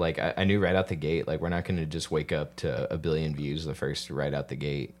 you know, like I knew right out the gate, like we're not going to just wake up to 1 billion views the first right out the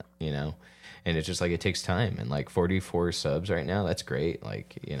gate, you know? And it's just like, it takes time. And like 44 subs right now, that's great.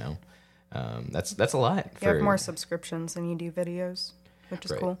 Like, you know, that's a lot. You have more subscriptions than you do videos, which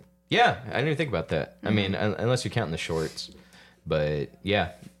is cool. Yeah, I didn't even think about that. I mean, unless you're counting the shorts. But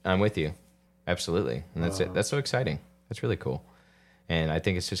yeah, I'm with you. Absolutely. And that's it. That's so exciting. That's really cool. And I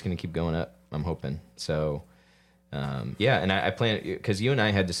think it's just going to keep going up. I'm hoping. So, yeah. And I plan, because you and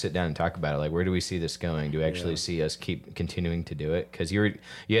I had to sit down and talk about it. Like, where do we see this going? Do we actually see us keep continuing to do it? Because you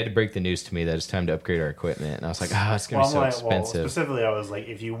had to break the news to me that it's time to upgrade our equipment. And I was like, it's going to be so expensive. Well, specifically, I was like,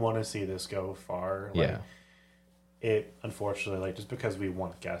 if you want to see this go far, like, it, unfortunately, like, just because we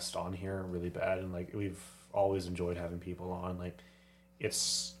want guests on here really bad, and like we've always enjoyed having people on, like,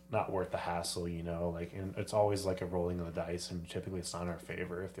 it's not worth the hassle, you know, like, and it's always like a rolling of the dice, and typically it's not in our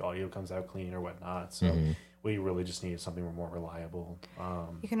favor if the audio comes out clean or whatnot. So we really just need something more reliable.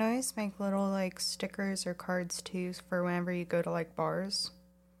 You can always make little like stickers or cards too for whenever you go to like bars.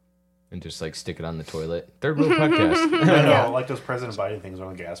 And just like stick it on the toilet. Third World Podcast. No, like those President Biden things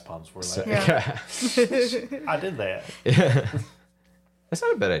on gas pumps were like, I did that. Yeah. That's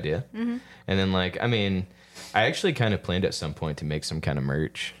not a bad idea. And then like, I mean, I actually kind of planned at some point to make some kind of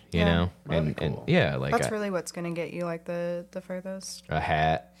merch, you know? And yeah, like that's really what's gonna get you like the furthest. A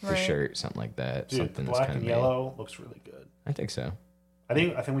hat, a shirt, something like that. Dude, something black that's kind and of yellow looks really good. I think so. I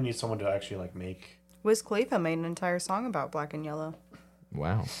think we need someone to actually like make. Wiz Khalifa made an entire song about black and yellow.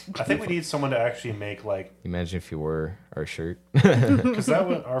 Wow. I think we need someone to actually make like. Imagine if you wore our shirt. Because that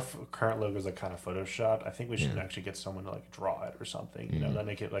was our current logo is like kind of photoshopped. I think we should actually get someone to like draw it or something. You know, that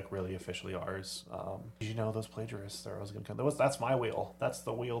make it like really officially ours. You know, those plagiarists. There was gonna come. That's my wheel. That's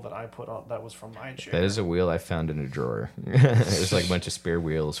the wheel that I put on. That was from my chair. That is a wheel I found in a drawer. There's like a bunch of spare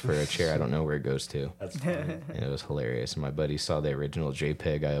wheels for a chair. I don't know where it goes to. That's funny. And it was hilarious. And my buddy saw the original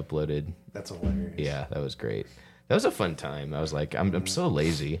JPEG I uploaded. That's hilarious. Yeah, that was great. That was a fun time. I was like, I'm so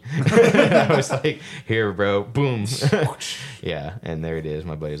lazy. I was like, here, bro, boom. Yeah, and there it is.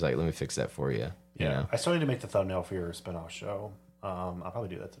 My buddy's like, let me fix that for you. Yeah, You know? I still need to make the thumbnail for your spinoff show. I'll probably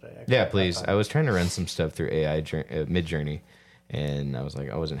do that today. Yeah, please. I was trying to run some stuff through AI Mid-Journey, and I was like,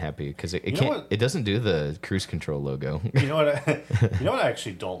 I wasn't happy because it can't. It doesn't do the cruise control logo. You know what? You know what I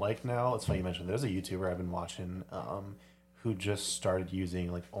actually don't like now. It's funny you mentioned. There's a YouTuber I've been watching. Who just started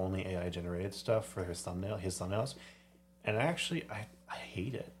using like only AI generated stuff for his thumbnails, and actually I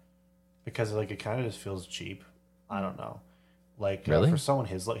hate it because like it kind of just feels cheap. I don't know, like really? For someone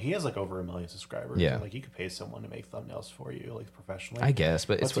he has like over 1 million subscribers. Yeah, and, like you could pay someone to make thumbnails for you like professionally. I guess,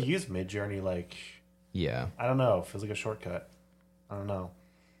 but to use Midjourney, like I don't know, it feels like a shortcut. I don't know.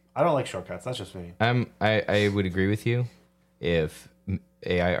 I don't like shortcuts. That's just me. I would agree with you if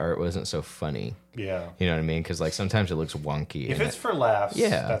AI art wasn't so funny. Yeah. You know what I mean? Because like sometimes it looks wonky. If it's for laughs,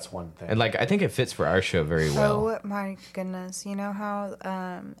 that's one thing. And like I think it fits for our show very well. Oh my goodness! You know how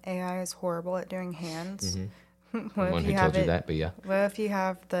AI is horrible at doing hands. One who told you that, but yeah. What if you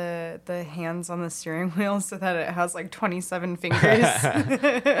have the hands on the steering wheel so that it has like 27 fingers?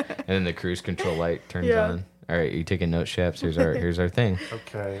 And then the cruise control light turns on. All right, you taking notes, Shaps? Here's our thing.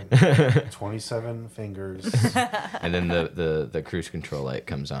 Okay. 27 fingers. And then the cruise control light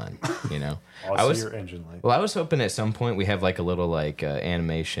comes on. You know. I see your engine light. Well, I was hoping at some point we have like a little like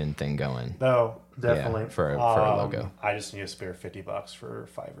animation thing going. No, definitely for our logo. I just need a spare $50 for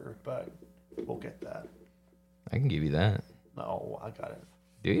Fiverr, but we'll get that. I can give you that. No, I got it.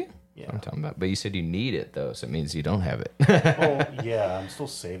 Do you? Yeah. I'm talking about. But you said you need it though, so it means you don't have it. Well, yeah, I'm still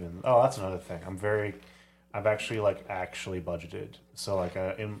saving. Oh, that's another thing. I've actually budgeted. So like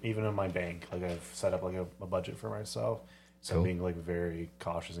even in my bank, like I've set up like a budget for myself. So I'm being like very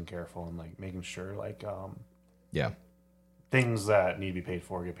cautious and careful and like making sure like things that need to be paid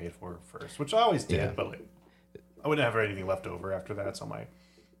for get paid for first, which I always did, but like I wouldn't have anything left over after that. So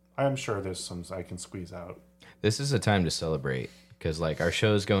I'm sure there's some I can squeeze out. This is a time to celebrate because like our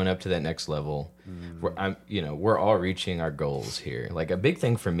show's going up to that next level. We're all reaching our goals here. Like a big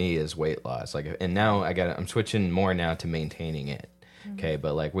thing for me is weight loss. Like, and now I'm switching more now to maintaining it. Okay,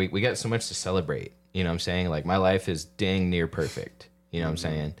 but like we got so much to celebrate. You know what I'm saying? Like my life is dang near perfect. You know what I'm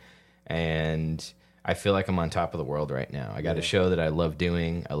saying? And I feel like I'm on top of the world right now. I got a show that I love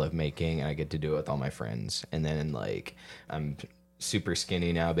doing, I love making, and I get to do it with all my friends. And then like I'm super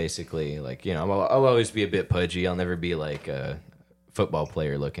skinny now, basically. Like, you know, I'll always be a bit pudgy. I'll never be like a football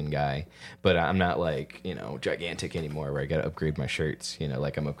player looking guy, but I'm not like, you know, gigantic anymore where I got to upgrade my shirts, you know,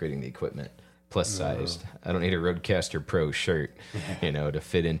 like I'm upgrading the equipment. plus sized. I don't need a Roadcaster Pro shirt, to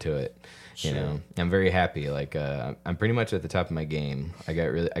fit into it. I'm very happy. Like I'm pretty much at the top of my game. I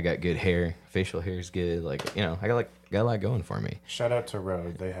got good hair. Facial hair is good. Like I got a lot going for me. Shout out to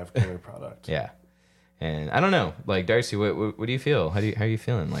Rode. They have killer product. Yeah, and I don't know. Like Darci, what do you feel? How are you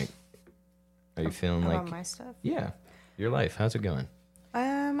feeling? Like, are you feeling About like my stuff? Yeah, your life? How's it going?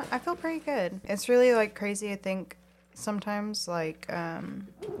 I feel pretty good. It's really like crazy. I think sometimes like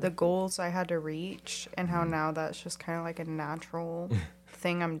the goals I had to reach and how now that's just kind of like a natural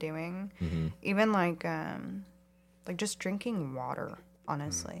thing I'm doing. Even like just drinking water,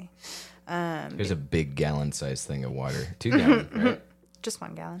 honestly. There's a big gallon size thing of water. 2 gallon, right? Just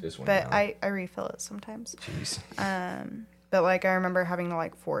 1 gallon. Just 1 but gallon. I refill it sometimes. Jeez. But like I remember having to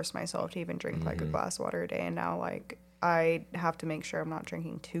like force myself to even drink like a glass of water a day, and now like I have to make sure I'm not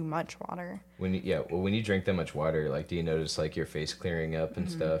drinking too much water. When you drink that much water, like, do you notice like your face clearing up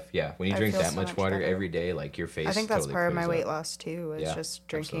and stuff? Yeah, when you drink that so much much water better. every day, like your face. I think that's totally part of my clears weight up. loss too, is Yeah, just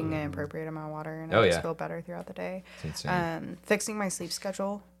drinking absolutely. an appropriate amount of water, and Oh, I just yeah. feel better throughout the day. It's insane. Fixing my sleep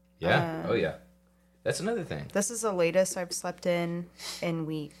schedule. Yeah. Oh yeah. That's another thing. This is the latest I've slept in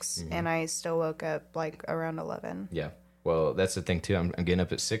weeks, and I still woke up like around 11. Yeah. Well, that's the thing too. I'm getting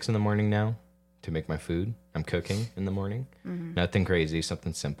up at 6 in the morning now to make my food. I'm cooking in the morning. Nothing crazy,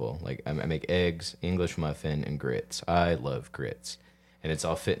 something simple. Like I make eggs, English muffin, and grits. I love grits, and it's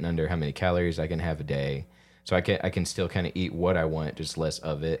all fitting under how many calories I can have a day. So I can still kind of eat what I want, just less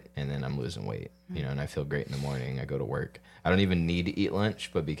of it, and then I'm losing weight. And I feel great in the morning. I go to work. I don't even need to eat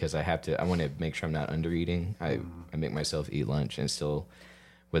lunch, but because I want to make sure I'm not under eating, I make myself eat lunch and still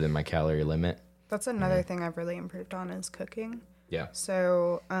within my calorie limit. That's another thing I've really improved on is cooking. Yeah.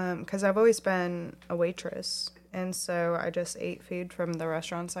 So, because I've always been a waitress, and so I just ate food from the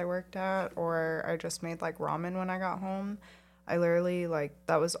restaurants I worked at, or I just made like ramen when I got home. I literally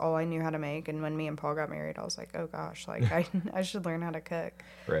that was all I knew how to make. And when me and Paul got married, I was like, oh gosh, like I should learn how to cook.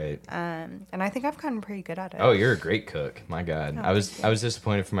 Right. And I think I've gotten pretty good at it. Oh, you're a great cook. My God. Oh, I was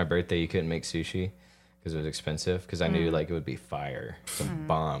disappointed for my birthday you couldn't make sushi because it was expensive, because I knew like it would be fire, some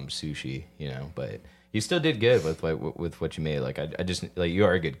bomb sushi, but you still did good with what you made. Like I just like, you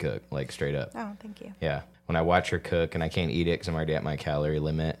are a good cook, like straight up. Oh, thank you. Yeah. When I watch her cook and I can't eat it because I'm already at my calorie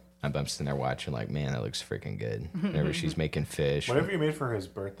limit, I'm sitting there watching like, man, that looks freaking good. Whenever she's making fish. Whatever you made for his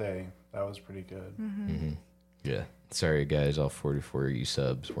birthday, that was pretty good. Yeah. Sorry, guys, all 44 of you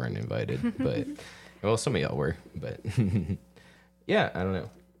subs weren't invited, but well, some of y'all were, but yeah, I don't know.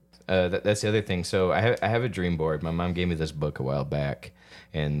 That's the other thing. So I have a dream board. My mom gave me this book a while back,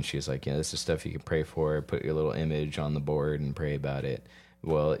 and she was like, this is stuff you can pray for. Put your little image on the board and pray about it.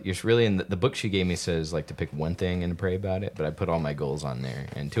 Well, you're really in the book she gave me says like to pick one thing and to pray about it, but I put all my goals on there,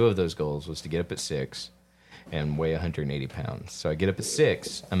 and 2 of those goals was to get up at 6 and weigh 180 pounds. So I get up at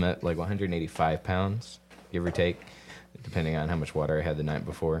 6, I'm at like 185 pounds, give or take, depending on how much water I had the night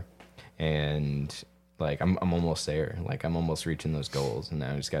before, and like I'm almost there. Like I'm almost reaching those goals, and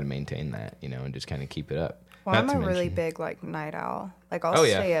now I just got to maintain that, and just kind of keep it up. Well, Not I'm to a really mention- big night owl. Like I'll Oh,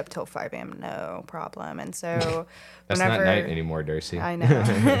 yeah. stay up till 5 a.m. no problem. And so That's whenever not night anymore, Darci. I know.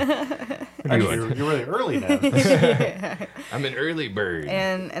 Actually, you're really early now. I'm an early bird.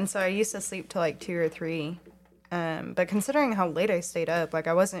 and so I used to sleep till like 2 or 3. But considering how late I stayed up, like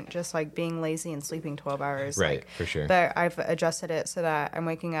I wasn't just like being lazy and sleeping 12 hours. Right, like, for sure. But I've adjusted it so that I'm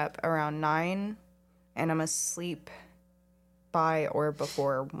waking up around 9 and I'm asleep by or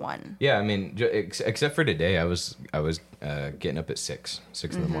before 1. Yeah, I mean, except for today, I was getting up at 6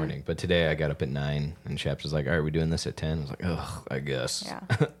 in the morning. But today I got up at 9, and Shaps was like, "All right, we doing this at 10?" I was like, "Ugh, I guess."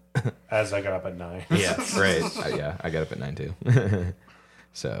 Yeah. As I got up at 9. Yeah, right. I got up at 9 too.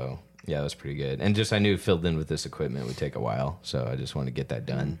 So yeah, that was pretty good. And just I knew filled in with this equipment would take a while, so I just wanted to get that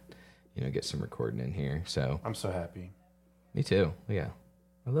done. Get some recording in here. So I'm so happy. me too. Yeah,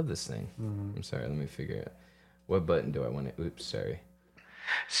 I love this thing. I'm sorry. Let me figure it. What button do I want to... Oops, sorry.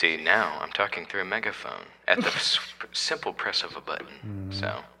 See, now I'm talking through a megaphone at the simple press of a button.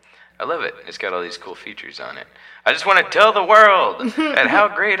 So, I love it. It's got all these cool features on it. I just want to tell the world at how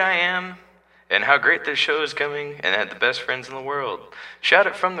great I am and how great this show is coming and had the best friends in the world. Shout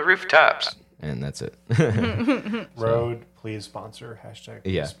it from the rooftops. And that's it. Road, please sponsor. Hashtag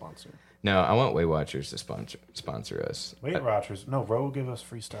please Yeah. sponsor. No, I want Weight Watchers to sponsor us. Weight Watchers. No, Road will give us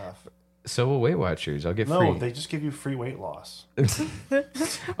free stuff. So will Weight Watchers. I'll get No, free. they just give you free weight loss.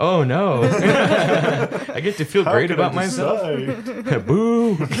 Oh, no. I get to feel great How could I about myself. decide?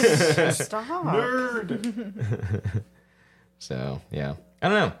 Boo. Stop. Nerd. So, yeah. I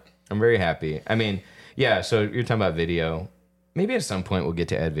don't know. I'm very happy. I mean, yeah, so you're talking about video. Maybe at some point we'll get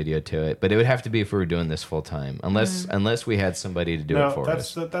to add video to it, but it would have to be if we were doing this full time. Unless we had somebody to do it No, for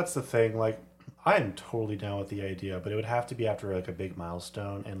us. that's the thing. Like, I'm totally down with the idea, but it would have to be after like a big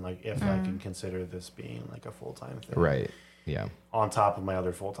milestone, and like if I can consider this being like a full-time thing, Right. Yeah. on top of my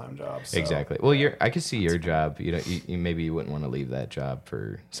other full-time job. So, Exactly. Well, I could see your job. You maybe you wouldn't want to leave that job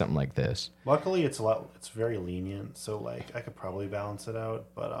for something like this. Luckily, it's very lenient, so like I could probably balance it out.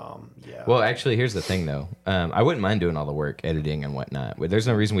 But yeah. Well, actually, here's the thing, though. I wouldn't mind doing all the work, editing and whatnot. But there's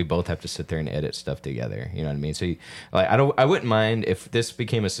no reason we both have to sit there and edit stuff together. You know what I mean? So, I wouldn't mind if this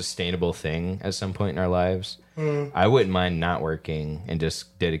became a sustainable thing at some point in our lives. I wouldn't mind not working and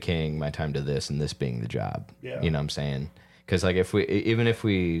just dedicating my time to this and this being the job. Yeah. You know what I'm saying? Because like even if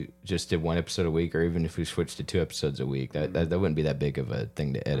we just did one episode a week, or even if we switched to 2 episodes a week, that wouldn't be that big of a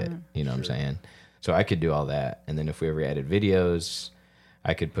thing to edit. You know what I'm saying? So I could do all that, and then if we ever added videos,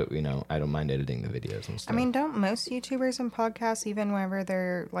 I could put, I don't mind editing the videos and stuff. I mean, don't most YouTubers and podcasts, even whenever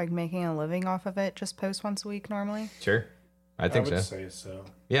they're like making a living off of it, just post once a week normally? Sure, I think would so. say so.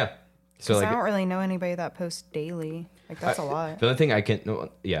 Yeah. So Because like, I don't really know anybody that posts daily. Like that's a lot. the only thing I can,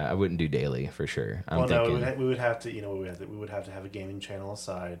 I wouldn't do daily for sure. I'm Well, thinking, no, we would have to, we would have to have a gaming channel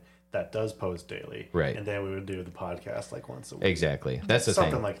aside that does post daily, Right. And then we would do the podcast like once a week. exactly. That's the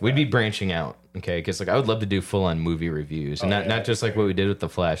Something thing. like We'd be that. branching out, okay? Because like I would love to do full on movie reviews, and not just like what we did with The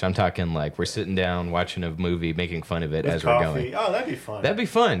Flash. I'm talking like we're sitting down watching a movie, making fun of it With as coffee. we're going. Oh, that'd be fun. That'd be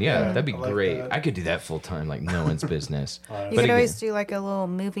fun, yeah. Yeah, That'd be I like great. that. I could do that full time, like no one's business. You But could again- always do like a little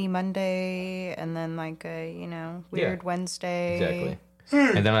movie Monday and then like a, weird Wednesday. Exactly.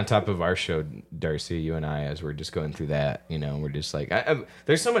 And then on top of our show, Darcy, you and I, as we're just going through that, we're just like,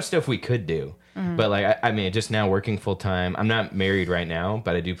 there's so much stuff we could do. But like, I mean, just now working full time, I'm not married right now,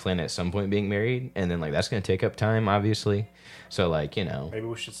 but I do plan at some point being married. And then like, that's going to take up time, obviously. So like, Maybe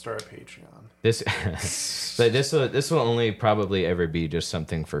we should start a Patreon. this, but this will only probably ever be just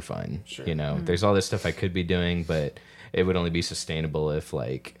something for fun. Sure. There's all this stuff I could be doing, but it would only be sustainable if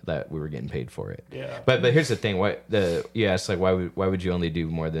like that we were getting paid for it. Yeah. But here's the thing. Why would you only do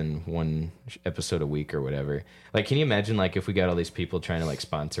more than one episode a week or whatever? Like, can you imagine like if we got all these people trying to like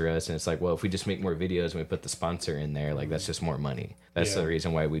sponsor us, and it's like, well, if we just make more videos and we put the sponsor in there, like that's just more money. That's Yeah. the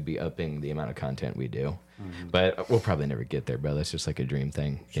reason why we'd be upping the amount of content we do. But we'll probably never get there, bro. That's just like a dream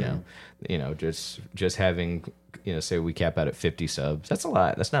thing, just having, say we cap out at 50 subs. That's a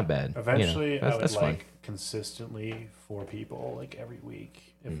lot. That's not bad. Eventually, I would that's fun. like consistently 4 people like every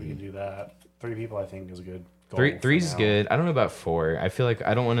week. If we can do that, 3 people I think is a good goal. Three's for now. good. I don't know about 4. I feel like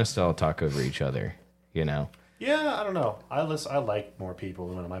I don't want us to all talk over each other. Yeah, I don't know. I like more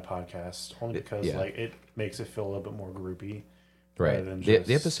people on my podcast only because Yeah. like it makes it feel a little bit more groupy. Right. rather than The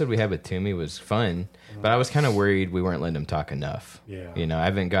just- episode we had with Toomey was fun, but I was kind of worried we weren't letting him talk enough. Yeah. I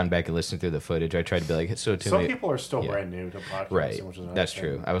haven't gone back and listened through the footage. I tried to be like, so Some Toomey. people are still yeah. brand new to podcasting, Right. which is another That's thing.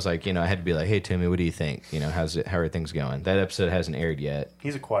 true. I was like, I had to be like, hey, Toomey, what do you think? How are things going? That episode hasn't aired yet.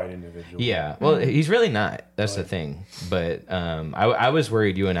 He's a quiet individual. Yeah. Well, he's really not. That's the thing. But I was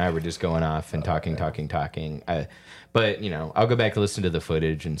worried you and I were just going off and talking. But I'll go back and listen to the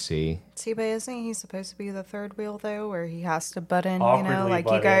footage and see. See, but isn't he supposed to be the third wheel though, where he has to butt in? Awkwardly Like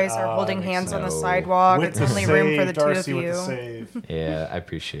butt you guys in. are Ah, holding that makes hands on the sense. sidewalk. With It's the only room for save, the two Darcy of with you. the save. Yeah, I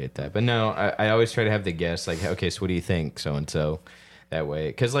appreciate that. But no, I always try to have the guests like, okay, so what do you think? So and so, that way,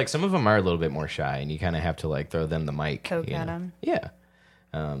 because like some of them are a little bit more shy, and you kind of have to like throw them the mic. Poke at 'em. Yeah.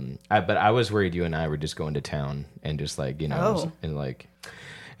 But I was worried you and I were just going to town and just like Oh.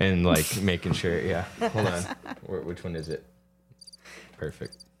 and like making sure. Yeah. Hold on. Which one is it?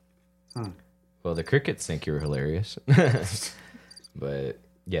 Perfect. Well, the crickets think you were hilarious, but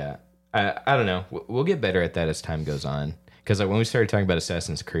yeah, I don't know. We'll get better at that as time goes on. Because like when we started talking about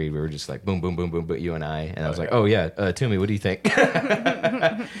Assassin's Creed, we were just like boom, boom, boom, boom, but you and I, and I was like, oh yeah, Toomey, what do you think?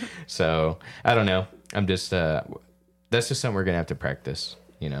 So I don't know. I'm just that's just something we're gonna have to practice.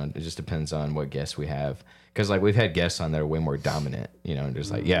 It just depends on what guests we have. Because like we've had guests on that are way more dominant, and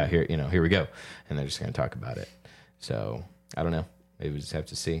just like here we go, and they're just gonna talk about it. So I don't know. Maybe we just have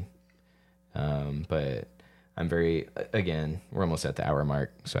to see. But I'm we're almost at the hour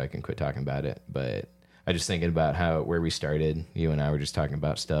mark, so I can quit talking about it. But I just thinking about where we started. You and I were just talking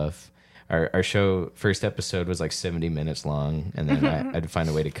about stuff. Our show first episode was like 70 minutes long, and then I had to find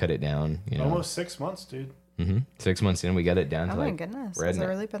a way to cut it down. Almost 6 months, dude. 6 months in, we got it down Oh to my like. goodness, we're has it heading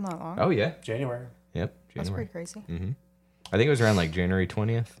really been that long? Oh yeah. January. Yep. That's January. pretty crazy. I think it was around like January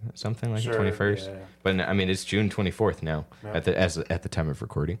 20th, something like Sure, 21st. yeah. But I mean, it's June 24th now Yeah. at the time of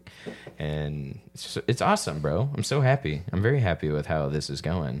recording, and it's awesome, bro. I'm so happy. I'm very happy with how this is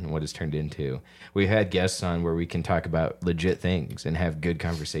going and what it's turned into. We had guests on where we can talk about legit things and have good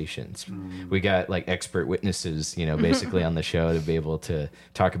conversations. We got like expert witnesses, basically on the show to be able to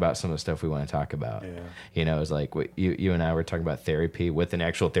talk about some of the stuff we want to talk about. Yeah. It's like you and I were talking about therapy with an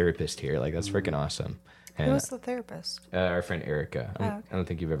actual therapist here. Like that's freaking awesome. And, Who was the therapist? our friend Erica. Oh, okay. I don't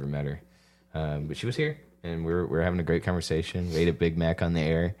think you've ever met her, but she was here, and we're having a great conversation. We ate a Big Mac on the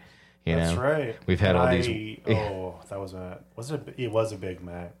air. That's right. We've had And all these. that was a Big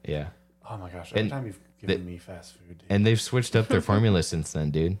Mac. Yeah, Oh my gosh! Every And time you've given me fast food, dude. and they've switched up their formula since then,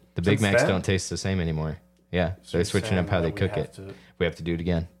 dude. The Big Since Macs then? don't taste the same anymore. Yeah, So they're you're switching up saying how they that we cook have it. to- We have to do it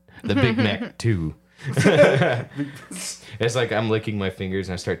again. The Big Mac 2. It's like I'm licking my fingers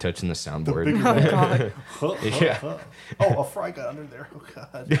and I start touching the soundboard. Oh God. Yeah. Oh, a fry got under there. Oh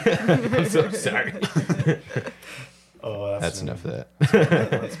God. I'm so sorry. Oh, That's enough of that.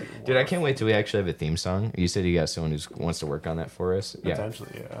 That's Dude, I can't wait till we actually have a theme song. You said you got someone who wants to work on that for us. Yeah.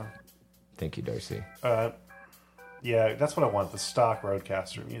 Potentially, yeah. Thank you, Darcy. Yeah, that's what I want. The stock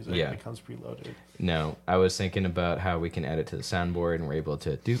Roadcaster music. Yeah. It comes preloaded. No, I was thinking about how we can add it to the soundboard and we're able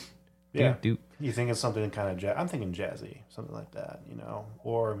to do. Yeah. Do. You think it's something kind of I'm thinking jazzy, something like that,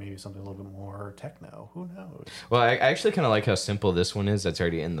 or maybe something a little bit more techno. Who knows? Well, I actually kind of like how simple this one is. That's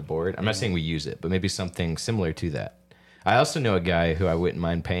already in the board. I'm not saying we use it, but maybe something similar to that. I also know a guy who I wouldn't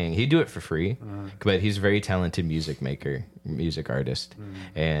mind paying. He'd do it for free, but he's a very talented music artist.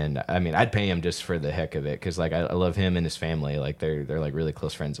 And I mean, I'd pay him just for the heck of it because like I love him and his family. Like they're like really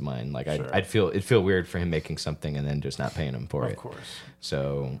close friends of mine. Like Sure. it'd feel weird for him making something and then just not paying him for it. Of course.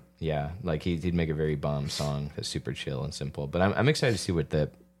 So yeah, like he'd make a very bomb song that's super chill and simple. But I'm excited to see what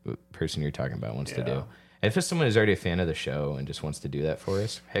that person you're talking about wants to Yeah. do. If it's someone who's already a fan of the show and just wants to do that for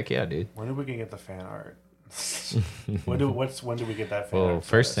us, heck yeah, dude. When are we gonna get the fan art? when do we get that fan Well, art? first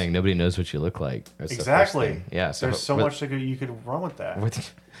for us? thing, nobody knows what you look like. That's the first Exactly. thing. Yeah. So There's so what- much that you could run with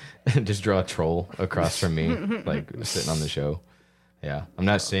that. just draw a troll across from me, like sitting on the show. Yeah. I'm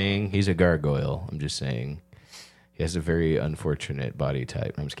not saying he's a gargoyle. I'm just saying he has a very unfortunate body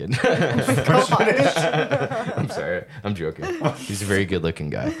type. I'm just kidding. I'm sorry. I'm joking. He's a very good looking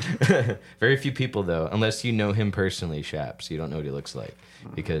guy. Very few people, though, unless you know him personally, Shaps, you don't know what he looks like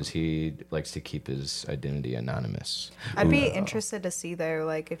because he likes to keep his identity anonymous. I'd be interested to see though,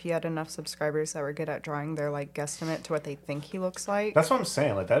 like if you had enough subscribers that were good at drawing their like guesstimate to what they think he looks like. That's what I'm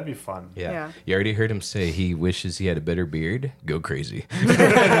saying. Like that'd be fun. Yeah. You already heard him say he wishes he had a better beard. Go crazy.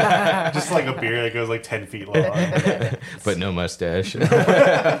 Just like a beard that goes like 10 feet long. But no mustache.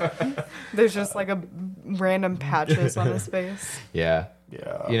 There's just like a random patches on his face. Yeah.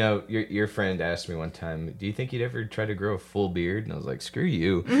 Yeah. You know, your friend asked me one time, do you think you'd ever try to grow a full beard? And I was like, screw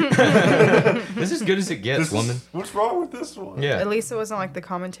you. This is as good as it gets, woman. What's wrong with this one? Yeah. At least it wasn't like the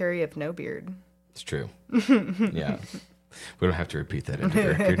commentary of no beard. It's true. Yeah. We don't have to repeat that into the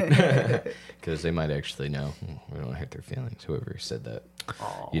record. Because they might actually know. We don't hurt their feelings. Whoever said that.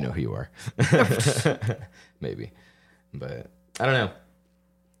 You know who you are. Maybe. But I don't know.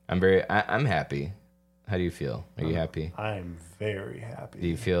 I'm happy. How do you feel? Are you happy? I'm very happy. Do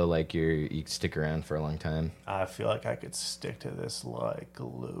you feel like you stick around for a long time? I feel like I could stick to this like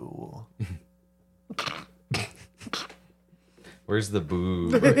glue. Where's the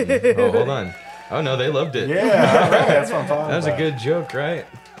boo button? Oh, hold on. Oh, no, they loved it. Yeah, all right, that's what I'm talking That was about. a good joke, right?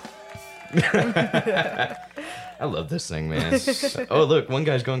 I love this thing, man. Oh, look, one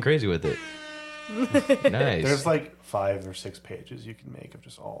guy's going crazy with it. Nice. There's like 5 or 6 pages you can make of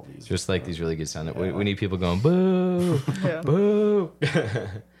just all these. Just like these really good sound. We need people going, boo, Yeah. boo.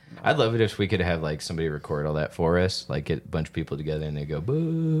 I'd love it if we could have like somebody record all that for us, like get a bunch of people together and they go,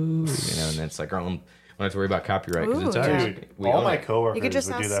 boo, and it's like our own. We don't have to worry about copyright because it's Ooh, ours. Dude, We all own my it. coworkers You could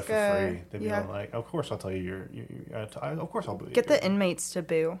just would do that ask, for free. They'd be yeah. like, "Of course, I'll tell you. Of course, I'll boo you." Get the inmates to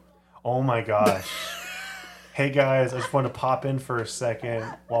boo. Oh my gosh. Hey guys, I just want to pop in for a second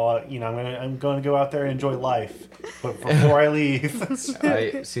while I'm going to go out there and enjoy life. But before I leave,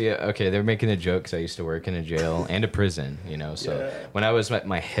 I see. Okay, they're making a joke because I used to work in a jail and a prison. So when I was at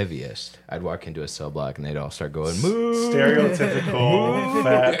my heaviest, I'd walk into a cell block and they'd all start going, "Moo!" stereotypical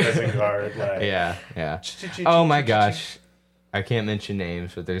fat prison guard. Like, Yeah. Oh my gosh, I can't mention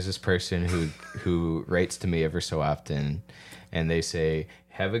names, but there's this person who writes to me ever so often, and they say,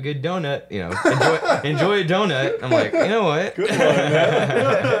 "Have a good donut, enjoy a donut." I'm like, you know what? Good one,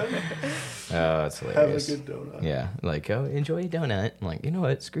 man. Oh, that's Have a hilarious. good donut. Yeah, like, oh, enjoy a donut. I'm like, you know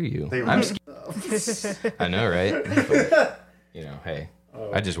what? Screw you. They I'm really- I know, right? But, hey,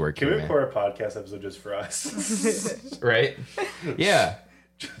 Oh. I just work Can here, we man. record a podcast episode just for us? Right? Yeah.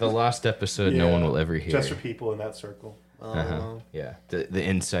 The lost episode no one will ever hear. Just for people in that circle. Yeah. The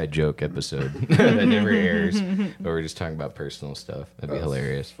inside joke episode that never airs. But we're just talking about personal stuff. That'd be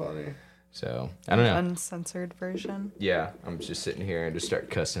hilarious. Funny. So, I don't know. Uncensored version. Yeah. I'm just sitting here and just start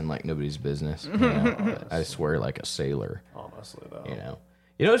cussing like nobody's business. You know? I swear like a sailor. Honestly, though. You know?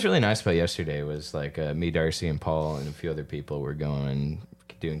 You know what's really nice about yesterday was like me, Darcy, and Paul and a few other people were going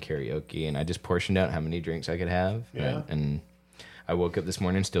doing karaoke, and I just portioned out how many drinks I could have. Yeah. And I woke up this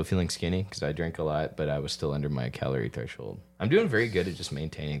morning still feeling skinny because I drank a lot, but I was still under my calorie threshold. I'm doing very good at just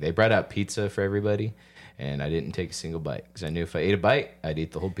maintaining. They brought out pizza for everybody, and I didn't take a single bite because I knew if I ate a bite, I'd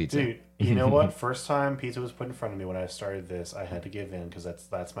eat the whole pizza. Dude, you know what? First time pizza was put in front of me when I started this, I had to give in because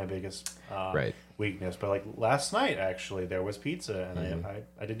that's my biggest weakness. But like last night, actually, there was pizza, and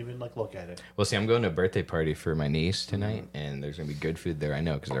I didn't even like look at it. Well, see, I'm going to a birthday party for my niece tonight, and there's gonna be good food there. I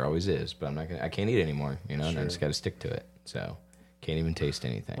know because there always is, but I can't eat anymore, you know, and I just got to stick to it. So can't even taste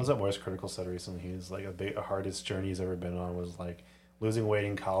anything. What was that Morris Critical said recently? He was like a hardest journey he's ever been on was like losing weight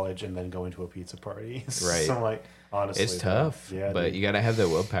in college and then going to a pizza party. Right. So I'm like, honestly, It's tough, but dude. you got to have that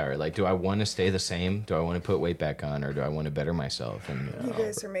willpower. Like, do I want to stay the same? Do I want to put weight back on, or do I want to better myself? And You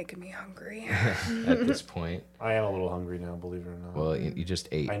guys are making me hungry. at this point, I am a little hungry now, believe it or not. well, you just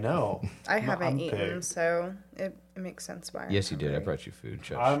ate. I know. I haven't I'm eaten, big. so it makes sense why. I'm Yes, you did. I hungry. brought you food.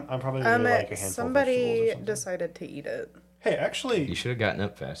 Shush. I'm probably gonna like a handful of Somebody vegetables or something. decided to eat it. Hey, You actually, should have gotten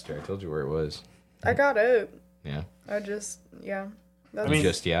up faster. I told you where it was. I got up. Yeah. That's, I mean-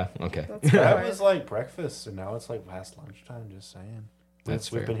 Just yeah. Okay. that's that fine. was like breakfast, and now it's like past lunchtime. Just saying.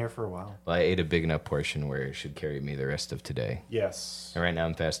 That's We've fair. been here for a while. Well, I ate a big enough portion where it should carry me the rest of today. Yes. And right now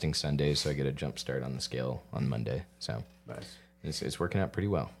I'm fasting Sundays, so I get a jump start on the scale on Monday. So Nice. it's working out pretty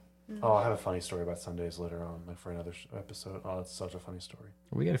well. Oh, I have a funny story about Sundays later on, like for another episode. Oh, it's such a funny story.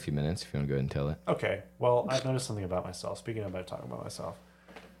 We got a few minutes if you want to go ahead and tell it. Okay. Well, I've noticed something about myself. Speaking about talking about myself,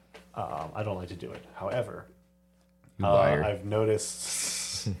 I don't like to do it. However, You liar. I've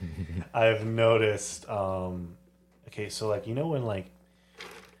noticed. I've noticed. Okay, so like when like,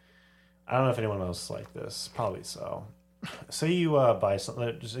 I don't know if anyone else is like this. Probably so. Say you buy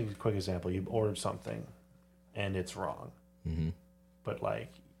something. Just a quick example. You ordered something, and it's wrong. Mm-hmm. But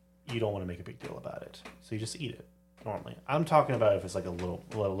like, you don't want to make a big deal about it, so you just eat it normally. I'm talking about if it's like a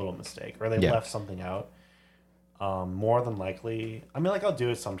little mistake or they left something out. More than likely, I mean, like I'll do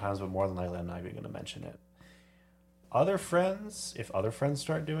it sometimes, but more than likely, I'm not even going to mention it. If other friends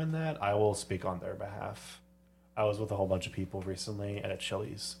start doing that, I will speak on their behalf. I was with a whole bunch of people recently at a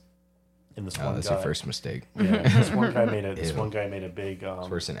Chili's, and this Oh, one that's guy. your first mistake. Yeah, this one guy made a Ew. big. It's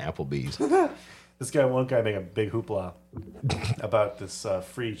worse than Applebee's. One guy made a big hoopla about this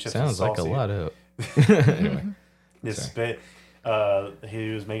free chips Sounds and like a salsa. lot of. Anyway. This bit, he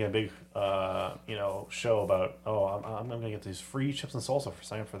was making a big, show about, I'm going to get these free chips and salsa for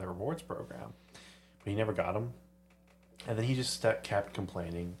signing up for the rewards program. But he never got them. And then he just kept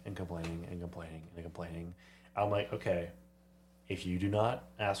complaining and complaining and complaining and complaining. I'm like, okay, if you do not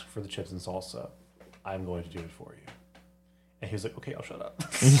ask for the chips and salsa, I'm going to do it for you. And he was like, okay, I'll shut up.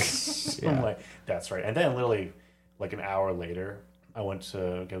 I'm like, that's right. And then literally like an hour later, I went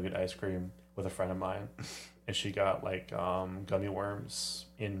to go get ice cream with a friend of mine. And she got like gummy worms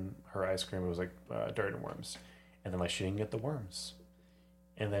in her ice cream. It was like dirt and worms. And then like she didn't get the worms.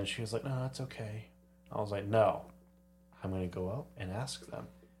 And then she was like, no, that's okay. I was like, no, I'm going to go out and ask them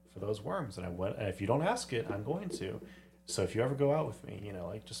for those worms. And I went, and if you don't ask it, I'm going to. So if you ever go out with me,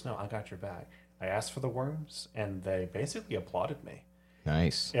 just know I got your back. I asked for the worms, and they basically applauded me.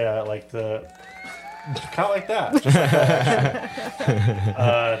 Nice. Yeah, like kind of like that. Just like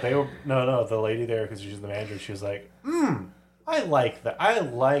that. They were the lady there because she's the manager. She was like, I like that. I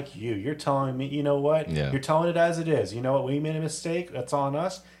like you. You're telling me, you know what? Yeah. You're telling it as it is. You know what? We made a mistake. That's on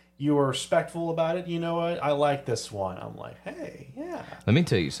us. You were respectful about it. You know what? I like this one. I'm like, hey, yeah. Let me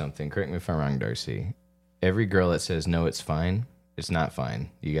tell you something. Correct me if I'm wrong, Darcy. Every girl that says no, it's fine. It's not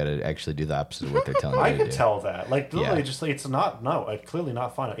fine. You got to actually do the opposite of what they're telling you I to could do. tell that. Like, literally, Yeah. just like, it's not, clearly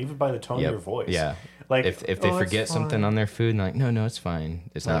not fine. Even by the tone of Yep. your voice. Yeah. Like, If they "Oh, it's forget something fine." on their food, and like, no, it's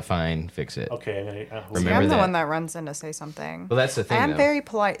fine. It's Like- not fine. Fix it. Okay, I'm gonna Remember I'm the that. one that runs in to say something. Well, that's the thing. I am though. very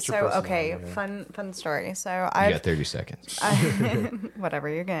polite. It's your So, personality, okay, yeah. fun story. So, You I've got 30 seconds. whatever,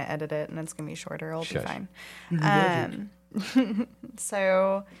 you're going to edit it and it's going to be shorter. It'll Shush. be fine.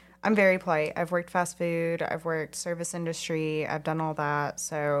 So I'm very polite. I've worked fast food. I've worked service industry. I've done all that.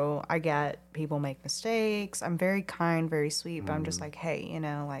 So I get people make mistakes. I'm very kind, very sweet, but I'm just like, hey,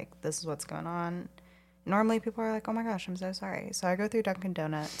 like this is what's going on. Normally people are like, oh my gosh, I'm so sorry. So I go through Dunkin'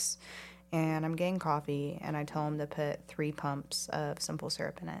 Donuts and I'm getting coffee, and I tell him to put 3 pumps of simple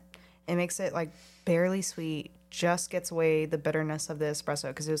syrup in it. It makes it like barely sweet, just gets away the bitterness of the espresso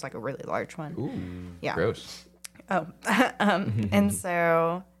because it was like a really large one. Ooh, Yeah. gross. Oh, and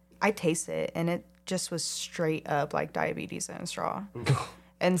so I taste it, and it just was straight up like diabetes in a straw.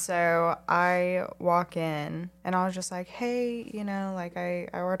 And so I walk in, and I was just like, hey, you know, like I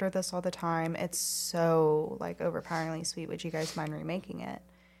order this all the time. It's so like overpoweringly sweet. Would you guys mind remaking it?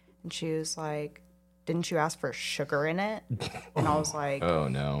 And she was like, didn't you ask for sugar in it? And I was like, Oh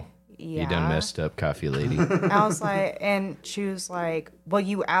no. yeah. You done messed up, coffee lady. I was like, and she was like, well,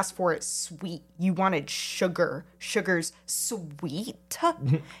 you asked for it sweet. You wanted sugar. Sugar's sweet.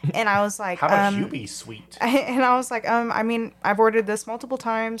 And I was like, How about you be sweet? and I was like, I mean, I've ordered this multiple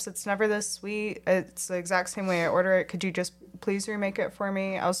times. It's never this sweet. It's the exact same way I order it. Could you just please remake it for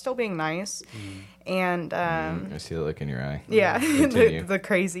me? I was still being nice. And I see the look in your eye. yeah, Continue. the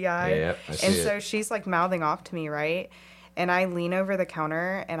crazy eye. Yeah, I see and it. so she's like mouthing off to me, right? And I lean over the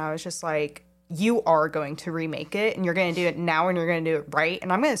counter, and I was just like, you are going to remake it, and you're going to do it now, and you're going to do it right.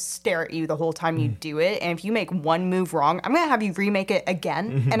 And I'm going to stare at you the whole time you do it. And if you make one move wrong, I'm going to have you remake it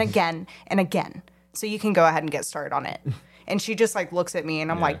again and again and again. So you can go ahead and get started on it. And she just like looks at me,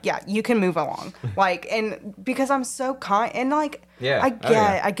 and I'm like, yeah, you can move along. Like, and because I'm so kind, and like, Yeah. I Oh,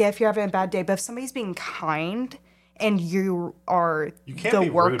 yeah. get if you're having a bad day, but if somebody's being kind and you are You can't the be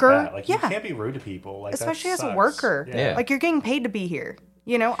worker, rude back. Like, yeah, you can't be rude to people. Like, that especially as a sucks. worker. Yeah. Like, you're getting paid to be here.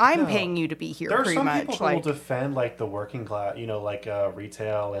 You know, I'm No. paying you to be here There are pretty some much. people who Like, will defend like the working class, you know, like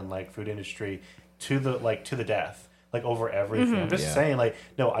retail and like food industry to the death, like over everything. I'm just Yeah. saying, like,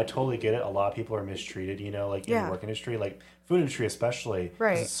 no, I totally get it. A lot of people are mistreated, you know, like in Yeah. the work industry, like food industry especially. 'Cause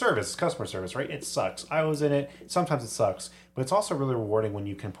Right. it's service, it's customer service, right? It sucks. I was in it. Sometimes it sucks, but it's also really rewarding when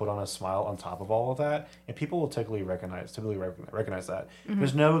you can put on a smile on top of all of that, and people will typically recognize that.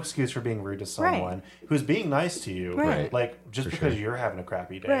 There's no excuse for being rude to someone who's being nice to you, Right. like just For because sure. you're having a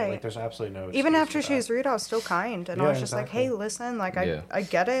crappy day. Right. Like, there's absolutely no. even excuse after for she that. was rude, I was still kind. And I Yeah, was just exactly. like, hey, listen, like, Yeah. I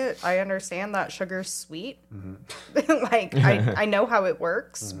get it. I understand that sugar's sweet. Like, I know how it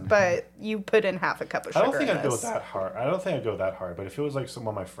works, but you put in half a cup of I sugar don't think in I'd go this. that hard. I don't think I'd go that hard. But if it was like some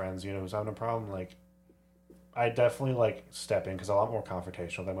of my friends, you know, who's having a problem, like, I definitely like step in because I'm a lot more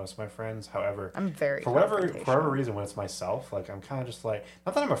confrontational than most of my friends. However, I'm very for whatever confrontational. reason, when it's myself, like I'm kind of just like,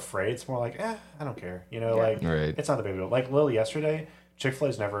 not that I'm afraid. It's more like, I don't care. You know, Yeah. like Right. it's not the big deal. Like Lily yesterday,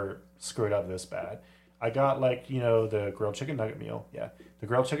 Chick-fil-A's never screwed up this bad. I got like, you know, the grilled chicken nugget meal. Yeah, the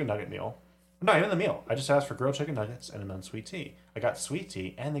grilled chicken nugget meal. Not even the meal. I just asked for grilled chicken nuggets and an unsweet tea. I got sweet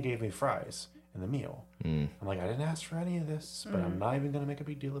tea and they gave me fries in the meal. I'm like, I didn't ask for any of this, but I'm not even gonna make a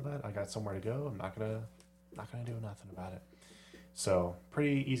big deal about it. I got somewhere to go. I'm not gonna do nothing about it. So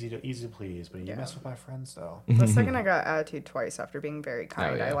pretty easy to please, but you mess with my friends though. The second I got attitude twice after being very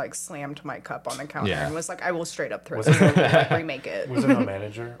kind, yeah. I like slammed my cup on the counter Yeah. and was like, I will straight up throw Was this it- away, like, remake it. Was there no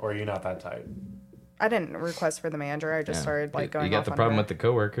manager, or are you not that type? I didn't request for the manager. I just started like going. You got off the on problem her. with the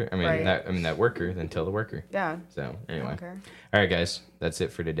coworker. I mean, Right. that worker. Then tell the worker. Yeah. So anyway, Okay. all right, guys, that's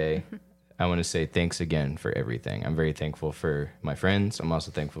it for today. I want to say thanks again for everything. I'm very thankful for my friends. I'm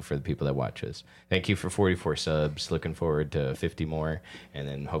also thankful for the people that watch us. Thank you for 44 subs. Looking forward to 50 more, and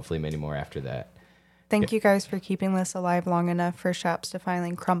then hopefully many more after that. Thank you guys for keeping this alive long enough for Shaps to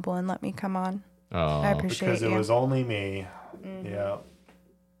finally crumble and let me come on. I Oh, appreciate Because it you. was only me. Yeah.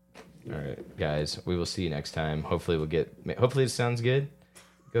 all right, guys. We will see you next time. Hopefully Hopefully this sounds good.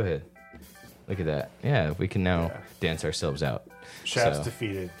 Go ahead. Look at that. Yeah, we can now dance ourselves out. Shaft's So-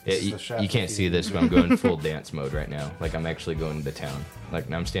 defeated. Yeah, This is you, the Shaft you can't see defeated. this, but I'm going full dance mode right now. Like I'm actually going to town. Like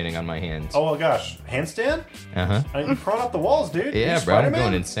now I'm standing on my hands. Oh my gosh, handstand? Uh huh. You're crawling up the walls, dude. Yeah, You bro. I'm Spider-Man?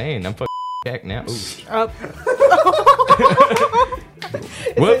 going insane. I'm fucking back now. Ooh.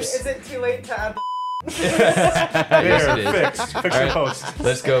 Whoops. Is it too late to add? Yes, it There, is. fixed. Fix All your right. post.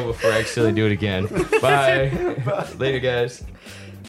 Let's go before I actually do it again. Bye. Later, guys.